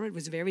 etc., etc. It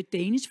was a very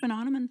Danish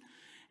phenomenon,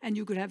 and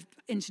you could have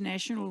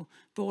international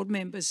board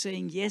members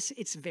saying, yes,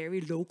 it's very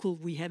local.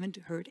 We haven't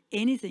heard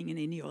anything in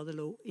any other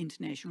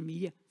international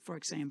media, for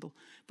example.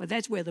 But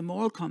that's where the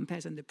moral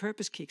compass and the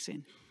purpose kicks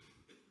in.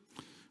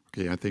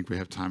 Okay, I think we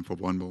have time for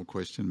one more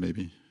question,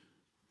 maybe.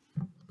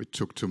 We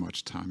took too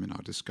much time in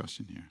our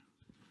discussion here.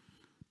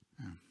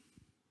 Yeah.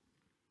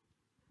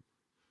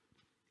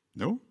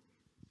 No?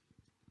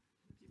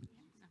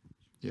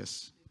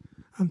 Yes.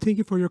 Thank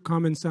you for your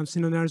comments. I'm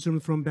Steen Andersen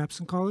from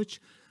Bennedsen College.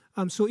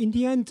 So in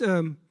the end,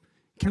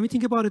 can we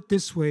think about it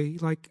this way?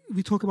 Like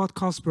we talk about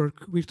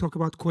Carlsberg, we talk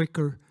about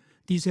Quaker.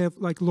 These have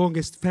like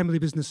longest family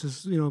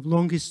businesses,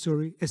 long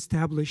history,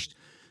 established.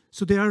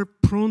 So they are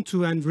prone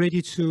to and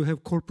ready to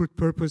have corporate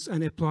purpose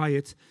and apply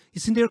it.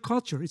 It's in their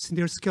culture, it's in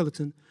their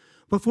skeleton.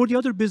 But for the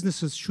other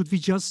businesses, should we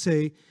just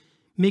say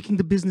making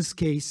the business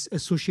case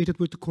associated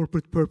with the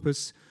corporate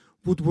purpose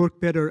would work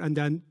better and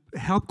then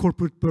help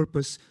corporate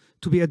purpose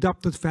to be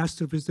adopted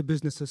faster with the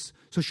businesses?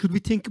 So should we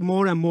think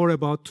more and more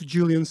about, to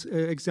Julian's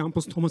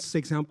examples, Thomas's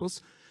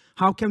examples,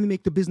 how can we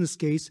make the business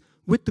case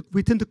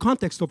within the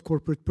context of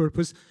corporate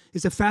purpose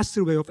is a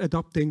faster way of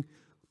adopting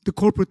the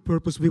corporate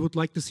purpose we would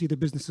like to see the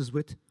businesses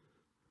with?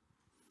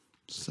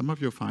 Some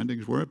of your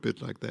findings were a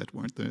bit like that,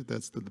 weren't they?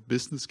 That's the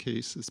business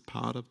case is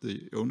part of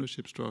the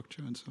ownership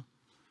structure and so.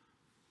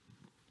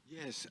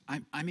 Yes,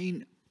 I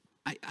mean,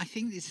 I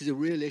think this is a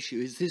real issue.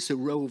 Is this a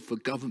role for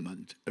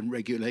government and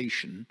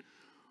regulation,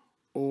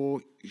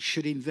 or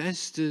should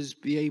investors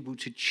be able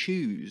to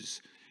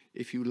choose,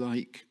 if you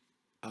like,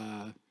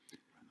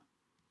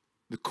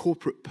 the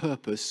corporate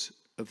purpose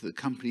of the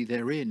company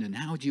they're in, and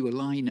how do you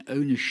align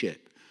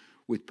ownership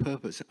with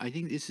purpose? I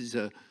think this is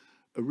a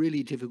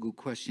really difficult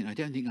question. I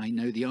don't think I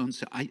know the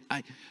answer.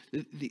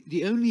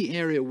 The only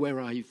area where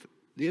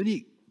the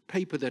only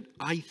paper that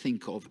I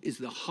think of is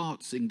the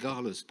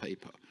Hart-Zingales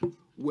paper,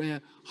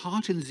 where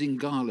Hart and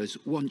Zingales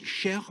want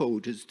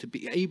shareholders to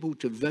be able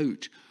to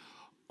vote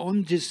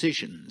on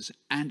decisions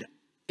and,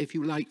 if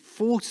you like,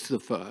 force the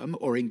firm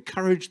or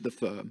encourage the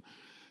firm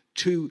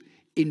to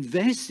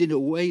invest in a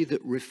way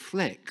that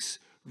reflects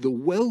the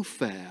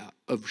welfare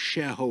of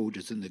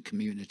shareholders in the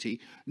community,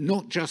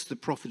 not just the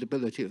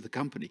profitability of the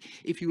company.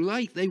 If you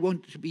like, they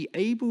want to be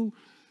able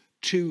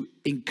to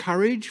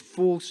encourage,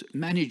 force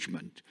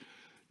management,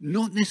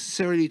 not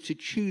necessarily to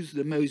choose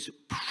the most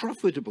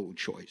profitable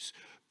choice,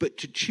 but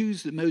to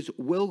choose the most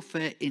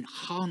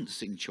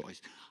welfare-enhancing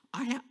choice.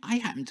 I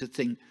happen to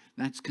think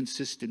that's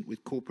consistent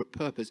with corporate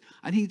purpose.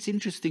 I think it's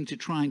interesting to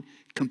try and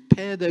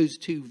compare those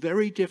two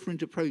very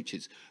different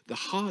approaches. The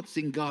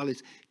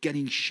Hart-Zingales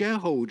getting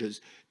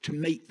shareholders to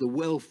make the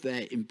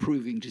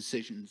welfare-improving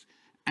decisions,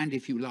 and,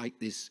 if you like,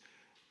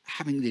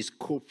 having this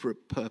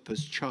corporate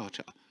purpose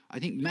charter. I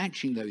think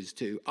matching those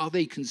two, are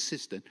they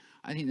consistent?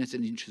 I think that's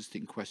an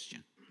interesting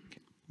question.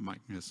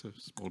 Majken has a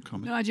small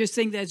comment. No, I just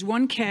think there's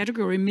one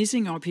category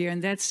missing up here,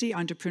 and that's the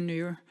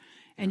entrepreneur.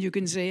 And you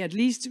can say, at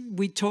least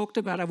we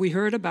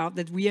heard about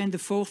that we are in the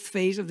fourth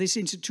phase of this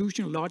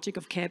institutional logic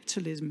of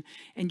capitalism.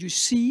 And you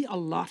see a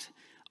lot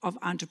of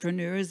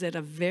entrepreneurs that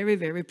are very,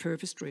 very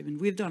purpose-driven.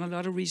 We've done a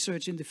lot of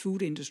research in the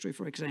food industry,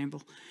 for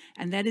example.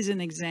 And that is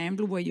an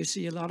example where you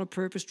see a lot of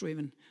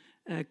purpose-driven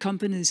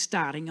companies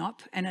starting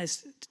up. And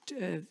as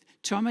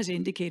Thomas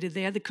indicated,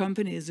 there the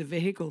company is a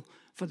vehicle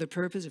for the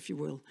purpose, if you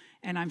will.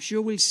 And I'm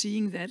sure we're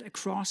seeing that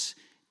across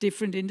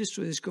different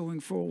industries going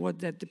forward,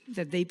 that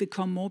they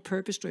become more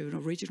purpose-driven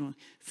originally.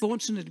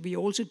 Fortunately, we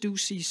also do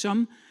see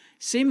some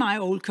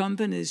semi-old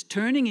companies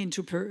turning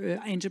into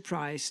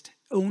enterprise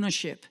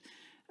ownership.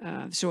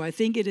 So I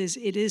think it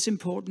is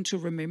important to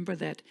remember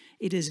that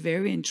it is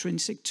very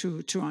intrinsic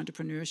to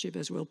entrepreneurship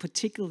as well,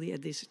 particularly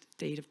at this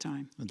date of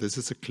time. And this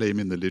is a claim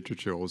in the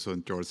literature also,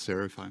 and George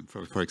Serafine,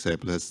 for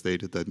example, has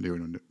stated that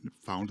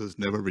founders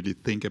never really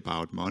think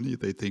about money,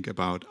 they think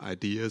about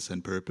ideas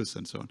and purpose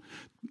and so on.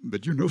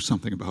 But you know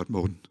something about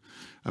Morten,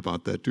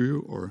 about that, do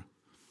you? Or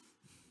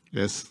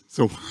yes,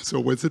 so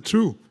was it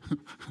true?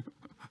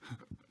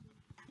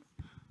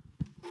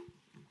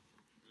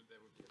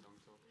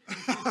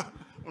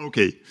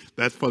 Okay,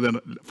 that's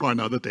for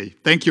another day.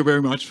 Thank you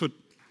very much for